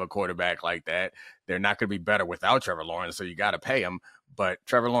don't have a quarterback like that. They're not going to be better without Trevor Lawrence, so you got to pay him. But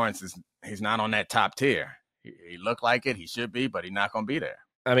Trevor Lawrence, he's not on that top tier. He looked like it. He should be, but he's not going to be there.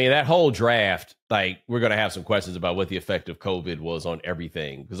 I mean, that whole draft, like, we're going to have some questions about what the effect of COVID was on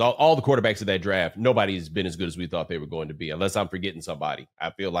everything. Because all the quarterbacks of that draft, nobody's been as good as we thought they were going to be, unless I'm forgetting somebody.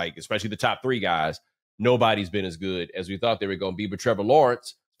 I feel like, especially the top 3 guys, nobody's been as good as we thought they were going to be. But Trevor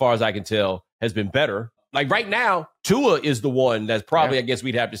Lawrence, as far as I can tell, has been better. Like, right now, Tua is the one that's probably, I guess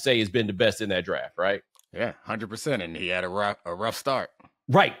we'd have to say, has been the best in that draft, right? Yeah, 100%. And he had a rough start.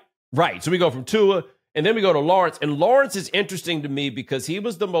 Right. So we go from Tua, and then we go to Lawrence. And Lawrence is interesting to me because he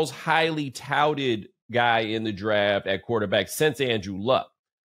was the most highly touted guy in the draft at quarterback since Andrew Luck.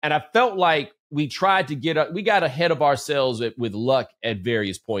 And I felt like we tried to we got ahead of ourselves with Luck at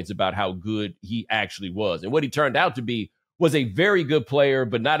various points about how good he actually was. And what he turned out to be was a very good player,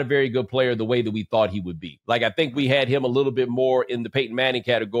 but not a very good player the way that we thought he would be. Like, I think we had him a little bit more in the Peyton Manning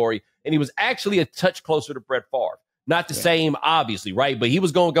category, and he was actually a touch closer to Brett Favre. Not the same, obviously, right? But he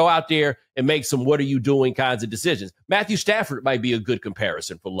was going to go out there and make some what are you doing kinds of decisions. Matthew Stafford might be a good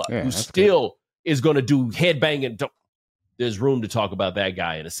comparison for Luck, who still is going to do headbanging. There's room to talk about that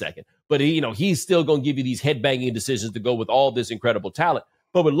guy in a second. But, he's still going to give you these headbanging decisions to go with all this incredible talent.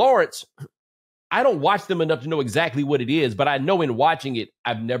 But with Lawrence, I don't watch them enough to know exactly what it is, but I know in watching it,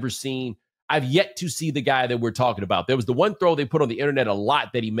 I've yet to see the guy that we're talking about. There was the one throw they put on the internet a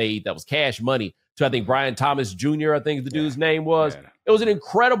lot that he made that was cash money to, I think, Brian Thomas Jr., I think the dude's name was. Man. It was an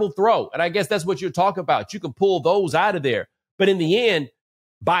incredible throw. And I guess that's what you're talking about. You can pull those out of there. But in the end,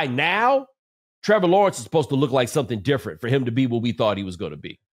 by now, Trevor Lawrence is supposed to look like something different for him to be what we thought he was going to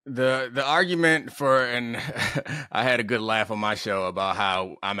be. The argument for, and I had a good laugh on my show about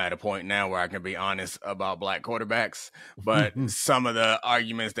how I'm at a point now where I can be honest about black quarterbacks, but some of the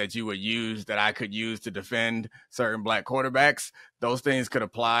arguments that you would use that I could use to defend certain black quarterbacks, those things could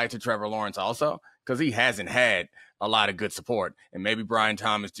apply to Trevor Lawrence also, because he hasn't had a lot of good support. And maybe Brian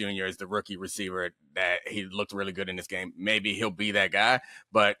Thomas Jr. is the rookie receiver that he looked really good in this game. Maybe he'll be that guy,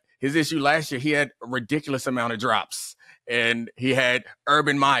 but his issue last year, he had a ridiculous amount of drops. And he had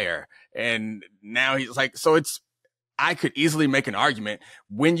Urban Meyer, and now he's like, so I could easily make an argument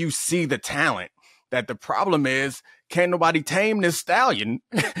when you see the talent that the problem is can't nobody tame this stallion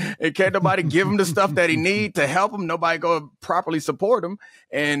and can't nobody give him the stuff that he need to help him. Nobody go properly support him.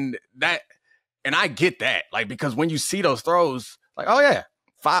 And I get that, like, because when you see those throws, like, oh yeah,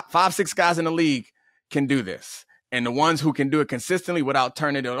 five, six guys in the league can do this. And the ones who can do it consistently without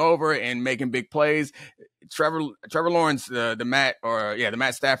turning it over and making big plays, Trevor Lawrence, the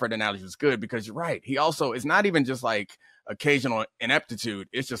Matt Stafford analogy was good, because you're right. He also, it's not even just like occasional ineptitude.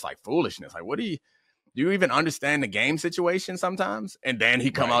 It's just like foolishness. Like, do you even understand the game situation sometimes? And then he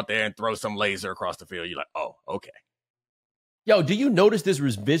come out there and throw some laser across the field. You're like, oh, okay. Yo, do you notice this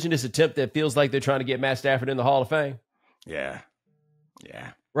revisionist attempt that feels like they're trying to get Matt Stafford in the Hall of Fame? Yeah.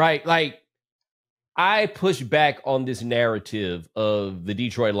 Right. Like, I push back on this narrative of the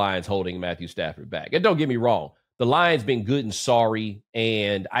Detroit Lions holding Matthew Stafford back. And don't get me wrong, the Lions been good and sorry,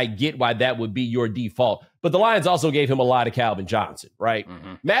 and I get why that would be your default. But the Lions also gave him a lot of Calvin Johnson, right?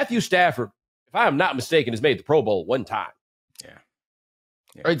 Mm-hmm. Matthew Stafford, if I'm not mistaken, has made the Pro Bowl one time.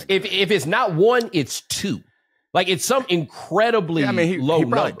 Yeah. Or if it's not one, it's two. Like, it's some incredibly low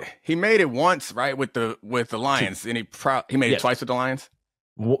number. He made it once, right, with the Lions, and he made it twice with the Lions.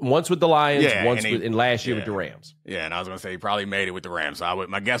 Once with the Lions, and last year with the Rams. Yeah, and I was going to say he probably made it with the Rams. So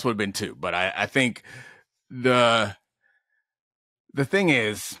my guess would have been two. But I think the thing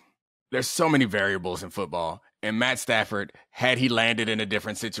is, there's so many variables in football. And Matt Stafford, had he landed in a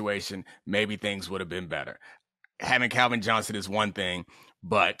different situation, maybe things would have been better. Having Calvin Johnson is one thing,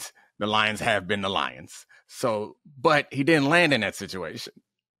 but the Lions have been the Lions. So, but he didn't land in that situation.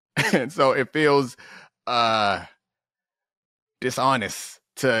 And so it feels dishonest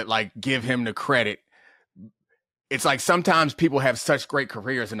to like give him the credit. It's like sometimes people have such great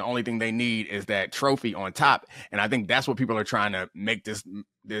careers and the only thing they need is that trophy on top. And I think that's what people are trying to make this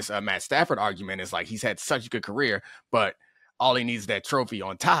Matt Stafford argument is like, he's had such a good career, but all he needs is that trophy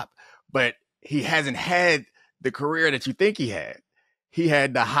on top. But he hasn't had the career that you think he had. He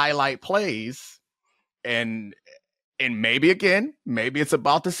had the highlight plays, and maybe it's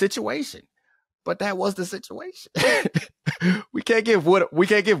about the situation. But that was the situation. We can't give what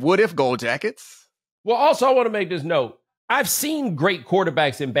if gold jackets. Well, also, I want to make this note. I've seen great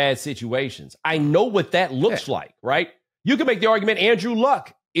quarterbacks in bad situations. I know what that looks like, right? You can make the argument Andrew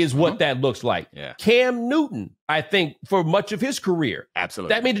Luck is what that looks like. Yeah. Cam Newton, I think, for much of his career.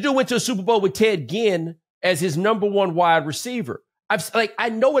 Absolutely. That mean the dude went to a Super Bowl with Ted Ginn as his number one wide receiver. I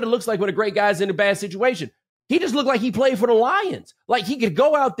know what it looks like when a great guy's in a bad situation. He just looked like he played for the Lions. Like, he could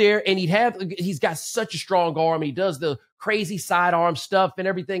go out there and he's got such a strong arm. He does the crazy sidearm stuff and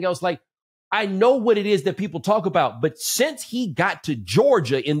everything else. Like, I know what it is that people talk about. But since he got to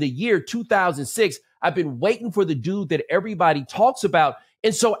Georgia in the year 2006, I've been waiting for the dude that everybody talks about.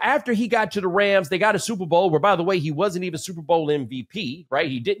 And so after he got to the Rams, they got a Super Bowl where, by the way, he wasn't even Super Bowl MVP, right?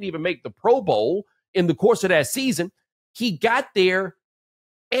 He didn't even make the Pro Bowl in the course of that season. He got there,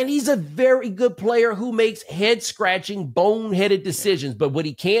 and he's a very good player who makes head-scratching, boneheaded decisions. But what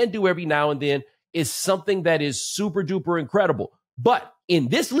he can do every now and then is something that is super-duper incredible. But in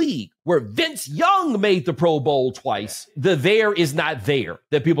this league, where Vince Young made the Pro Bowl twice, the there is not there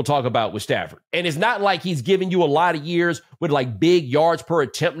that people talk about with Stafford. And it's not like he's giving you a lot of years with like big yards per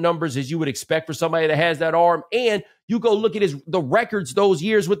attempt numbers as you would expect for somebody that has that arm. And you go look at the records those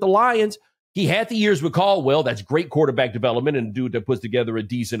years with the Lions. He had the years with Caldwell. That's great quarterback development and a dude that puts together a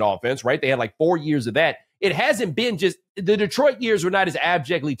decent offense, right? They had like 4 years of that. It hasn't been just the Detroit years were not as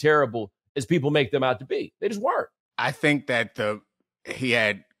abjectly terrible as people make them out to be. They just weren't. I think that he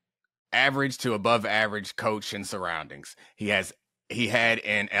had average to above average coach and surroundings. He had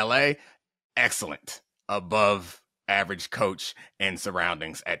in LA excellent above average coach and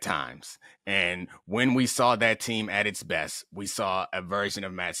surroundings at times. And when we saw that team at its best, we saw a version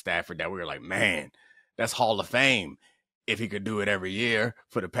of Matt Stafford that we were like, man, that's Hall of Fame if he could do it every year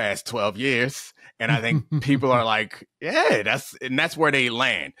for the past 12 years. And I think people are like, yeah, that's where they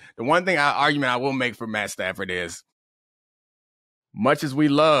land. The one argument I will make for Matt Stafford is, much as we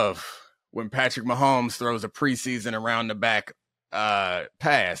love when Patrick Mahomes throws a preseason around the back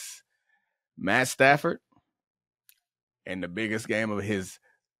pass, Matt Stafford, in the biggest game of his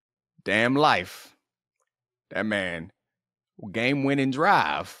damn life, that man, game-winning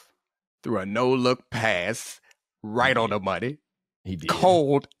drive, threw a no-look pass right on the money. He did.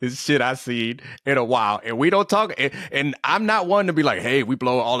 Cold as shit I've seen in a while. And we don't talk, and I'm not one to be like, hey, we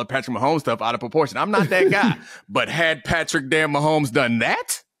blow all the Patrick Mahomes stuff out of proportion. I'm not that guy. But had Patrick damn Mahomes done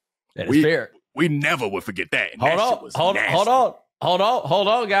that, is fair. We never would forget that. And Hold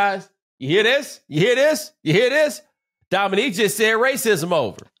on, guys. You hear this? Domonique just said racism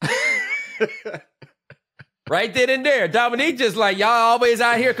over. Right then and there. Domonique just like, y'all always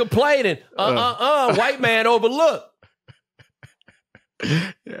out here complaining. White man overlooked.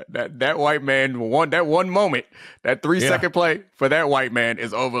 Yeah, that white man that one moment, that 3-second play for that white man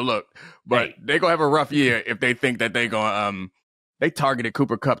is overlooked. But they gonna have a rough year if they think that they gonna they targeted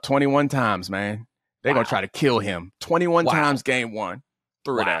Cooper Kupp 21 times, man. They gonna try to kill him 21 times game one.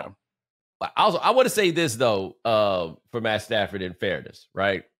 Threw it at him. Also, I want to say this though, for Matt Stafford, in fairness,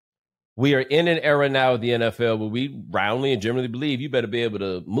 right? We are in an era now of the NFL where we roundly and generally believe you better be able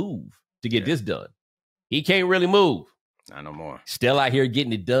to move to get this done. He can't really move. Not no more. Still out here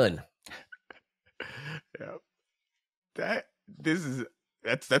getting it done. Yeah.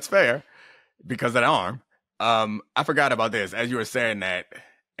 That's fair because of the arm. I forgot about this as you were saying that,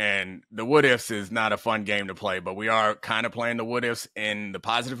 and the what ifs is not a fun game to play, but we are kind of playing the what ifs in the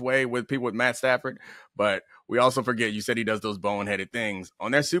positive way with people with Matt Stafford. But we also forget, you said he does those boneheaded things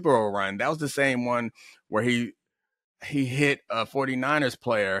on their Super Bowl run. That was the same one where he hit a 49ers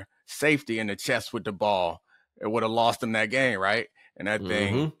player safety in the chest with the ball. It would have lost him that game, right? And that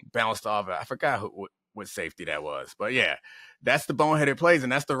thing bounced off. I forgot what safety that was. But yeah, that's the boneheaded plays,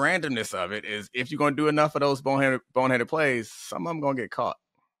 and that's the randomness of it, is if you're going to do enough of those boneheaded plays, some of them going to get caught.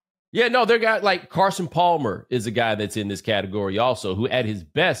 Yeah, no, they're got like Carson Palmer is a guy that's in this category also, who at his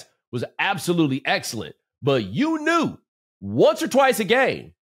best was absolutely excellent. But you knew once or twice a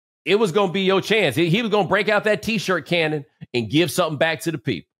game, it was going to be your chance. He was going to break out that T-shirt cannon and give something back to the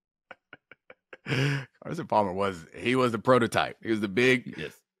people. Carson Palmer was the prototype. He was the big,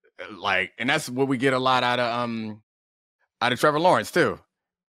 and that's what we get a lot out of Trevor Lawrence too.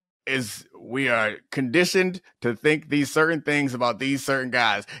 Is we are conditioned to think these certain things about these certain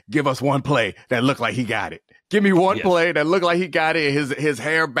guys. Give us one play that looked like he got it. Give me one play that looked like he got it. His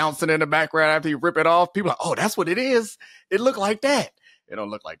hair bouncing in the background after you rip it off. People are like, oh, that's what it is. It looked like that. It don't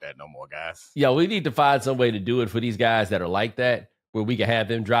look like that no more, guys. Yeah, we need to find some way to do it for these guys that are like that, where we can have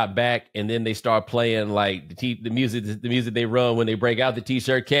them drop back and then they start playing like the music they run when they break out the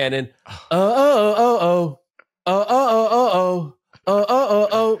T-shirt cannon.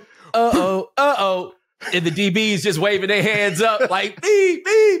 And the DBs just waving their hands up like beep,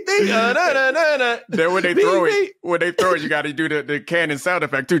 beep, beep. Then when they throw it, you got to do the cannon sound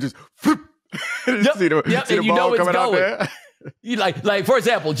effect too. Just see the ball coming out there. You like for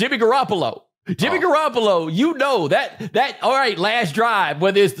example, Jimmy Garoppolo, you know that all right, last drive,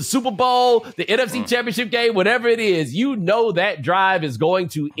 whether it's the Super Bowl, the NFC Championship game, whatever it is, you know that drive is going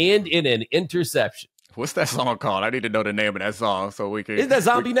to end in an interception. What's that song called? I need to know the name of that song so we can. Is that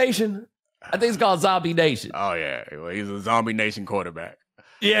Zombie Nation? I think it's called Zombie Nation. Oh yeah, well, he's a Zombie Nation quarterback.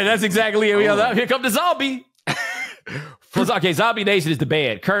 Yeah, that's exactly it. Here come the zombie. Okay, Zombie Nation is the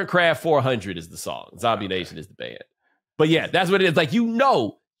band. Kern Craft 400 is the song. Zombie Nation is the band. But yeah, that's what it is. Like, you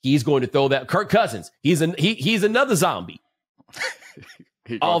know, he's going to throw that. Kirk Cousins, he's another zombie.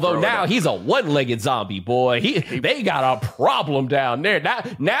 Although now he's a one-legged zombie, boy. They got a problem down there.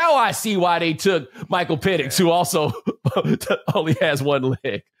 Now I see why they took Michael Penix, who also only has one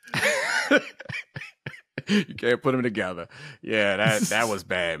leg. You can't put them together. Yeah, that was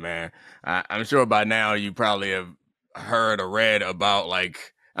bad, man. I'm sure by now you probably have heard or read about,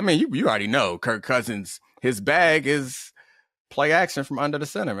 like, I mean, you already know Kirk Cousins, his bag is play action from under the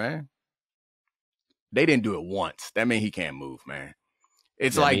center, man. They didn't do it once. That means he can't move, man.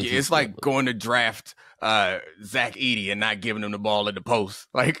 It's like going to draft Zach Edey and not giving him the ball at the post.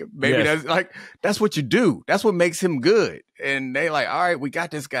 Like, maybe that's what you do. That's what makes him good. And they like, all right, we got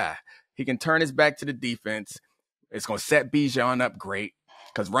this guy. He can turn his back to the defense. It's going to set Bijan up great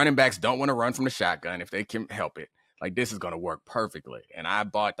because running backs don't want to run from the shotgun if they can help it. Like, this is going to work perfectly. And I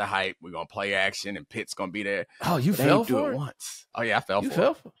bought the hype. We're going to play action and Pitt's going to be there. Oh, you fell for it once. Oh, yeah, I fell for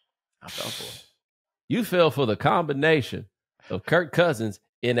it. I fell for it. You fell for the combination of Kirk Cousins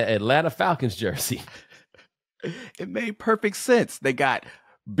in an Atlanta Falcons jersey. It made perfect sense. They got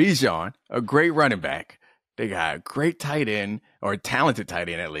Bijan, a great running back. They got a great tight end, or a talented tight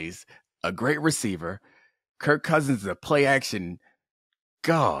end at least, a great receiver. Kirk Cousins is a play action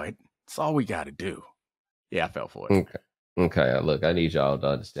god. That's all we got to do. Yeah, I fell for it. Okay. Look, I need y'all to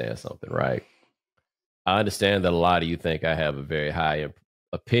understand something, right? I understand that a lot of you think I have a very high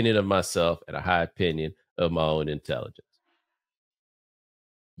opinion of myself and a high opinion of my own intelligence.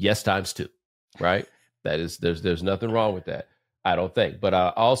 Yes, times two, right? That is, there's nothing wrong with that, I don't think. But I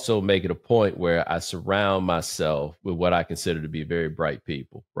also make it a point where I surround myself with what I consider to be very bright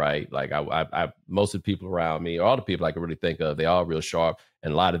people, right? Like I most of the people around me, or all the people I can really think of, they all real sharp.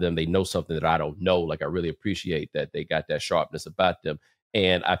 And a lot of them, they know something that I don't know. Like, I really appreciate that they got that sharpness about them.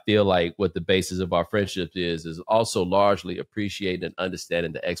 And I feel like what the basis of our friendship is also largely appreciating and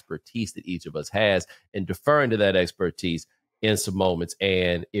understanding the expertise that each of us has and deferring to that expertise in some moments.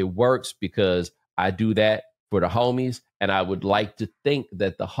 And it works because I do that for the homies. And I would like to think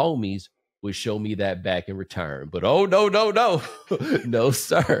that the homies would show me that back in return. But oh, no. No,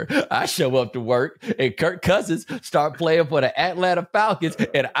 sir. I show up to work and Kirk Cousins start playing for the Atlanta Falcons.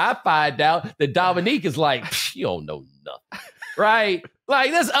 And I find out that Domonique is like, you don't know nothing. Right?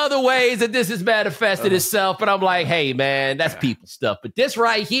 Like, there's other ways that this has manifested itself. But I'm like, hey, man, that's people stuff. But this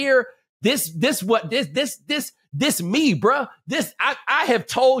right here, this me, bruh. This, I have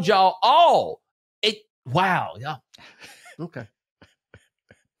told y'all all. Wow. Yeah. Okay.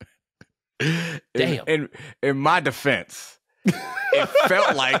 Damn. In my defense, it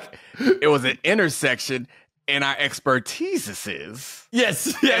felt like it was an intersection in our expertises. Yes.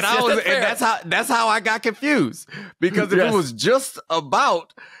 And that's how I got confused. Because if it was just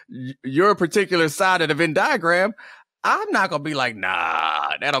about your particular side of the Venn diagram, I'm not gonna be like,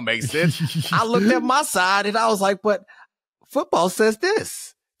 nah, that don't make sense. I looked at my side and I was like, but football says this.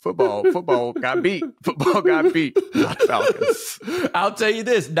 Football got beat. Football got beat by the Falcons. I'll tell you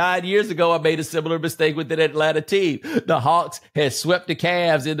this. 9 years ago, I made a similar mistake with an Atlanta team. The Hawks had swept the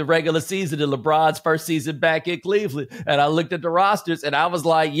Cavs in the regular season in LeBron's first season back in Cleveland. And I looked at the rosters and I was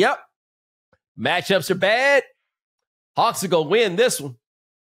like, yep, matchups are bad. Hawks are going to win this one.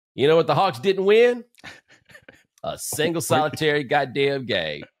 You know what the Hawks didn't win? A single solitary goddamn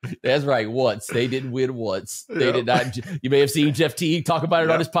game. That's right. Once. They didn't win once. They did not. You may have seen Jeff Teague talk about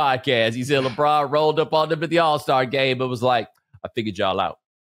it on his podcast. He said LeBron rolled up on them at the All-Star game, but was like, I figured y'all out.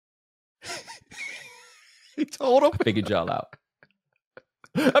 He told him. I figured y'all out.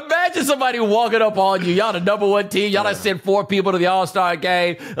 Imagine somebody walking up on you. Y'all the number one team. Y'all done sent 4 people to the All-Star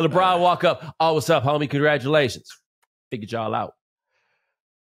game. And LeBron walk up. Oh, what's up, homie? Congratulations. Figured y'all out.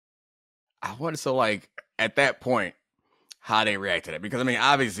 I wonder, so like, at that point, how they react to that. Because, I mean,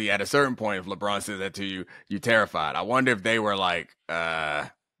 obviously, at a certain point, if LeBron says that to you, you're terrified. I wonder if they were like,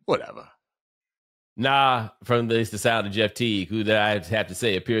 whatever. Nah, from the sound of Jeff Teague, who I have to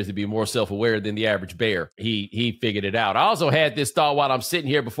say appears to be more self-aware than the average bear. He figured it out. I also had this thought while I'm sitting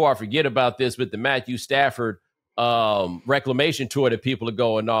here before I forget about this with the Matthew Stafford reclamation tour that people are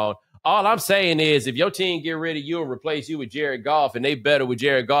going on. All I'm saying is if your team get rid of you and replace you with Jared Goff and they better with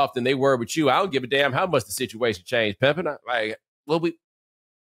Jared Goff than they were with you, I don't give a damn how much the situation changed, Pimpin'. Like, I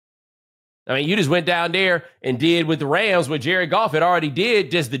mean, you just went down there and did with the Rams what Jared Goff had already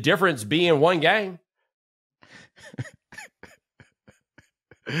did, just the difference being one game.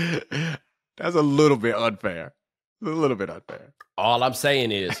 That's a little bit unfair. A little bit unfair. All I'm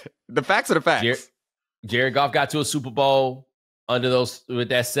saying is the facts are the facts. Jared Goff got to a Super Bowl under those with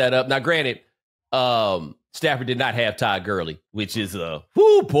that setup. Now, granted, Stafford did not have Todd Gurley, which is that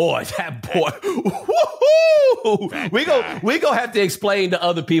boy. We gonna have to explain to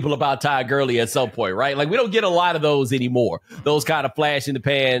other people about Todd Gurley at some point, right? Like we don't get a lot of those anymore. Those kind of flash in the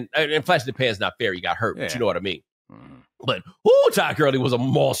pan, and flash in the pan is not fair. He got hurt, but you know what I mean. But Todd Gurley was a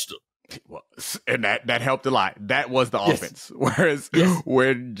monster. And that helped a lot. That was the offense. Whereas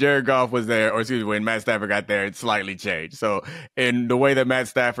when Jared Goff was there, or excuse me, when Matt Stafford got there, it slightly changed. So, in the way that Matt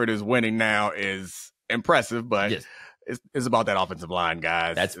Stafford is winning now is impressive, but it's about that offensive line,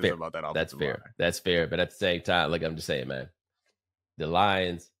 guys. That's fair. About that That's fair. line. That's fair. But at the same time, like I'm just saying, man, the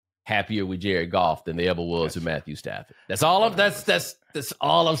Lions happier with Jared Goff than they ever was with Matthew Stafford. That's all. That's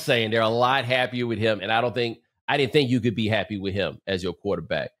all I'm saying. They're a lot happier with him, and I didn't think you could be happy with him as your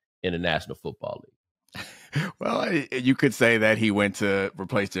quarterback in the National Football League. Well, you could say that he went to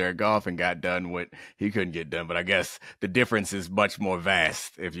replace Jared Goff and got done what he couldn't get done. But I guess the difference is much more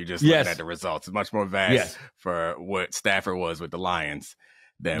vast if you just look at the results. It's much more vast for what Stafford was with the Lions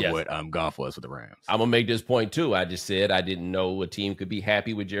than what Goff was with the Rams. I'm going to make this point, too. I just said I didn't know a team could be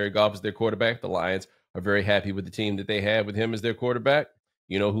happy with Jared Goff as their quarterback. The Lions are very happy with the team that they have with him as their quarterback.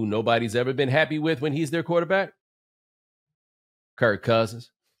 You know who nobody's ever been happy with when he's their quarterback? Kirk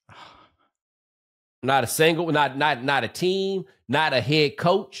Cousins. Not a single, not a team, not a head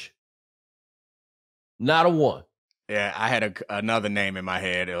coach, not a one. Yeah, I had another name in my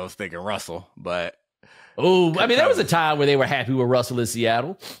head. I was thinking Russell, but I mean, there was a time where they were happy with Russell in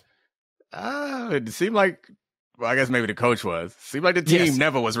Seattle. It seemed like, well, I guess maybe the coach was. Seemed like the team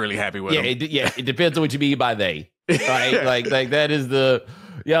never was really happy with him. It depends on what you mean by they, right? like that is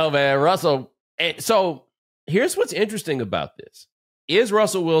man, Russell. And so here's what's interesting about this: is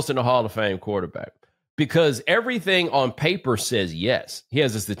Russell Wilson a Hall of Fame quarterback? Because everything on paper says yes. He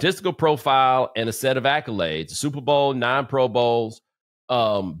has a statistical profile and a set of accolades, Super Bowl, 9 Pro Bowls,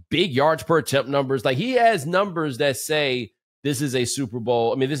 big yards per attempt numbers. Like he has numbers that say this is a Super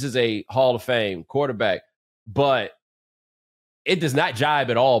Bowl. I mean, this is a Hall of Fame quarterback, but it does not jibe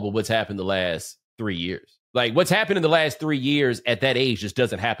at all with what's happened the last 3 years. Like what's happened in the last 3 years at that age just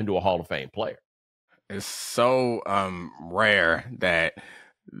doesn't happen to a Hall of Fame player. It's so rare that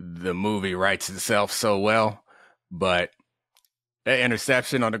the movie writes itself so well, but that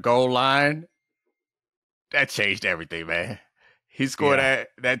interception on the goal line, that changed everything, man. He scored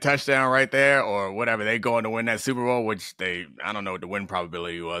that touchdown right there or whatever. They going to win that Super Bowl, which I don't know what the win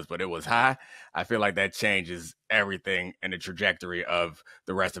probability was, but it was high. I feel like that changes everything in the trajectory of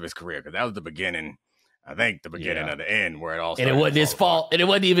the rest of his career because that was the beginning. I think the beginning of the end where it all started. And it wasn't his fault. And it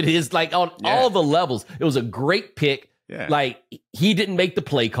wasn't even his, like on all the levels. It was a great pick. Yeah. Like he didn't make the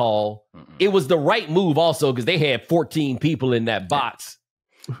play call. It was the right move also because they had 14 people in that box.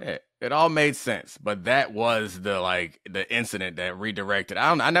 It all made sense, but that was the incident that redirected.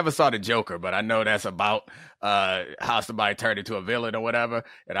 I never saw the Joker, but I know that's about how somebody turned into a villain or whatever.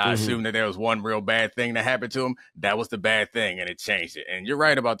 And I assumed that there was one real bad thing that happened to him. That was the bad thing, and it changed it. And you're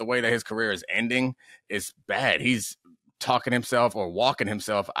right about the way that his career is ending. It's bad. He's talking himself or walking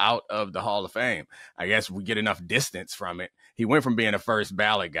himself out of the Hall of Fame. I guess we get enough distance from it. He went from being a first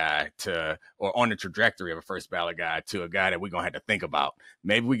ballot guy or on the trajectory of a first ballot guy to a guy that we're going to have to think about.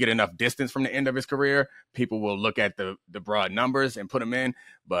 Maybe we get enough distance from the end of his career. People will look at the broad numbers and put him in.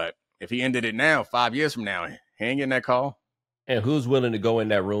 But if he ended it now, 5 years from now, he ain't getting that call. And who's willing to go in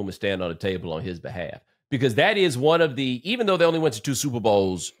that room and stand on the table on his behalf? Because that is one of the, even though they only went to 2 Super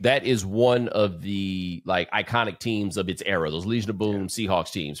Bowls, that is one of the like iconic teams of its era, those Legion of Boom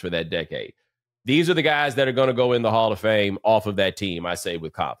Seahawks teams for that decade. These are the guys that are going to go in the Hall of Fame off of that team, I say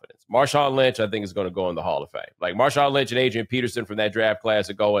with confidence. Marshawn Lynch, I think, is going to go in the Hall of Fame. Like Marshawn Lynch and Adrian Peterson from that draft class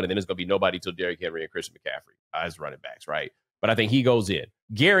are going, and then there's going to be nobody till Derrick Henry and Christian McCaffrey as running backs, right? But I think he goes in.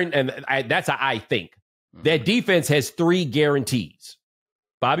 That's how I think. That defense has 3 guarantees.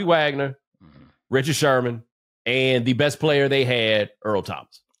 Bobby Wagner, Richard Sherman, and the best player they had, Earl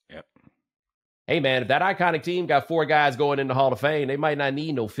Thomas. Yep. Hey, man, if that iconic team got 4 guys going in the Hall of Fame, they might not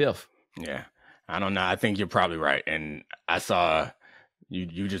need no 5th. Yeah. I don't know. I think you're probably right. And I saw you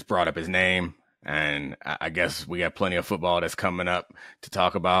just brought up his name, and I guess we got plenty of football that's coming up to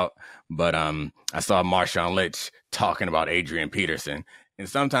talk about. But I saw Marshawn Lynch talking about Adrian Peterson. And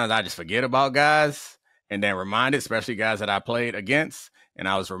sometimes I just forget about guys and then reminded, especially guys that I played against. And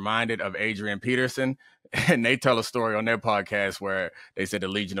I was reminded of Adrian Peterson. And they tell a story on their podcast where they said the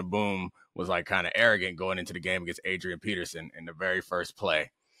Legion of Boom was like kind of arrogant going into the game against Adrian Peterson in the very first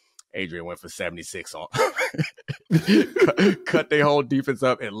play. Adrian went for 76 on cut their whole defense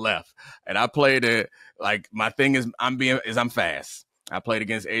up and left. And I played it like my thing is I'm fast. I played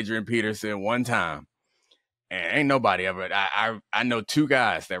against Adrian Peterson one time, and ain't nobody ever. I know 2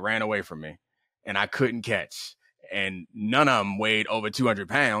 guys that ran away from me, and I couldn't catch. And none of them weighed over 200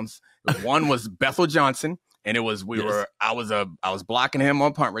 pounds. One was Bethel Johnson, and it was I was blocking him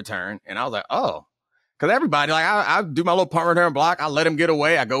on punt return, and I was like, oh. Because everybody, like, I do my little punt return block. I let him get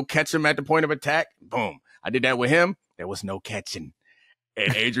away. I go catch him at the point of attack. Boom. I did that with him. There was no catching.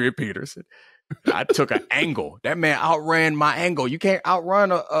 And Adrian Peterson, I took an angle. That man outran my angle. You can't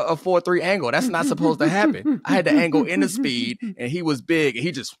outrun a 4-3 angle. That's not supposed to happen. I had the angle in the speed, and he was big, and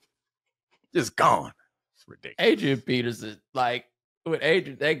he just gone. It's ridiculous. Adrian Peterson, like,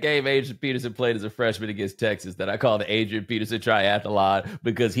 that game Adrian Peterson played as a freshman against Texas that I call the Adrian Peterson triathlon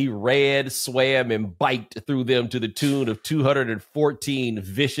because he ran, swam, and biked through them to the tune of 214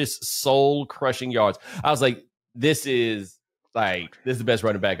 vicious, soul-crushing yards. I was like, this is the best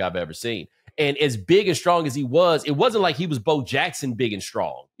running back I've ever seen. And as big and strong as he was, it wasn't like he was Bo Jackson big and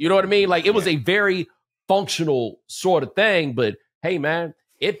strong. You know what I mean? Like, it was a very functional sort of thing, but hey, man,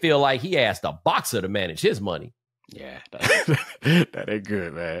 it feel like he asked a boxer to manage his money. Yeah, that ain't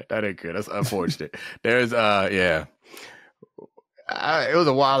good, man. That ain't good. That's unfortunate. There's, it was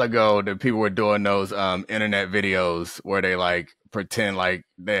a while ago that people were doing those internet videos where they like pretend like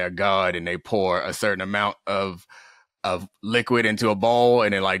they're God and they pour a certain amount of liquid into a bowl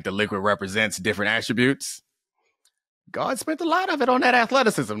and then like the liquid represents different attributes. God spent a lot of it on that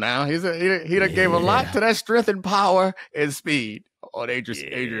athleticism. Now he done gave a lot to that strength and power and speed on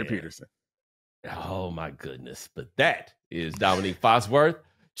Adrian Peterson. Oh, my goodness. But that is Domonique Foxworth.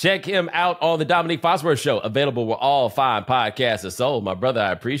 Check him out on the Domonique Foxworth Show, available where all fine podcasts are sold. My brother,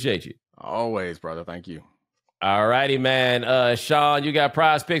 I appreciate you. Always, brother. Thank you. All righty, man. Sean, you got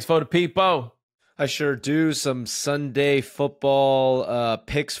prize picks for the people? I sure do. Some Sunday football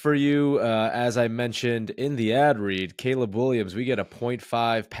picks for you. As I mentioned in the ad read, Caleb Williams, we get a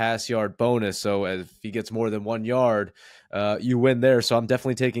 0.5 pass yard bonus. So if he gets more than 1 yard, you win there. So I'm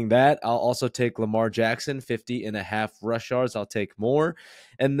definitely taking that. I'll also take Lamar Jackson, 50.5 rush yards. I'll take more.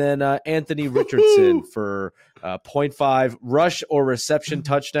 And then Anthony Richardson for 0.5 rush or reception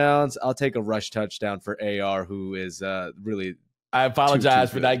touchdowns. I'll take a rush touchdown for AR, who is really... I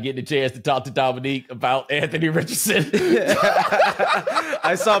apologize for not getting a chance to talk to Domonique about Anthony Richardson.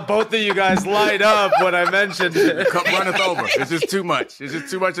 I saw both of you guys light up when I mentioned it. The cup runneth over. It's just too much. It's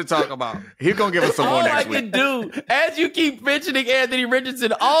just too much to talk about. He's going to give us some more next week. All I can do, as you keep mentioning Anthony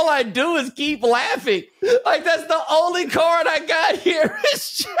Richardson, all I do is keep laughing. Like, that's the only card I got here.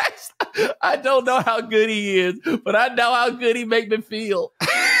 It's just, I don't know how good he is, but I know how good he make me feel.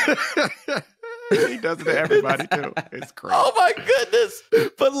 He does it to everybody, too. It's crazy. Oh, my goodness.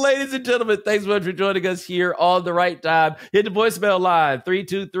 But ladies and gentlemen, thanks so much for joining us here on The Right Time. Hit the voicemail line,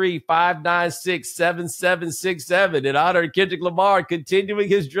 323-596-7767. In honor of Kendrick Lamar continuing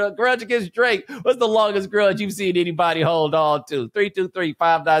his grudge against Drake. What's the longest grudge you've seen anybody hold on to?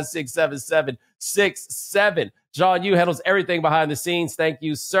 323-596-7767. John, you handles everything behind the scenes. Thank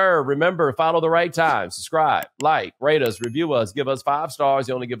you, sir. Remember, follow The Right Time. Subscribe, like, rate us, review us, give us 5 stars.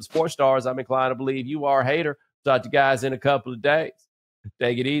 You only give us 4 stars. I'm inclined to believe you are a hater. Talk to you guys in a couple of days.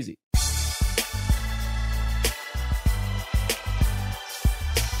 Take it easy.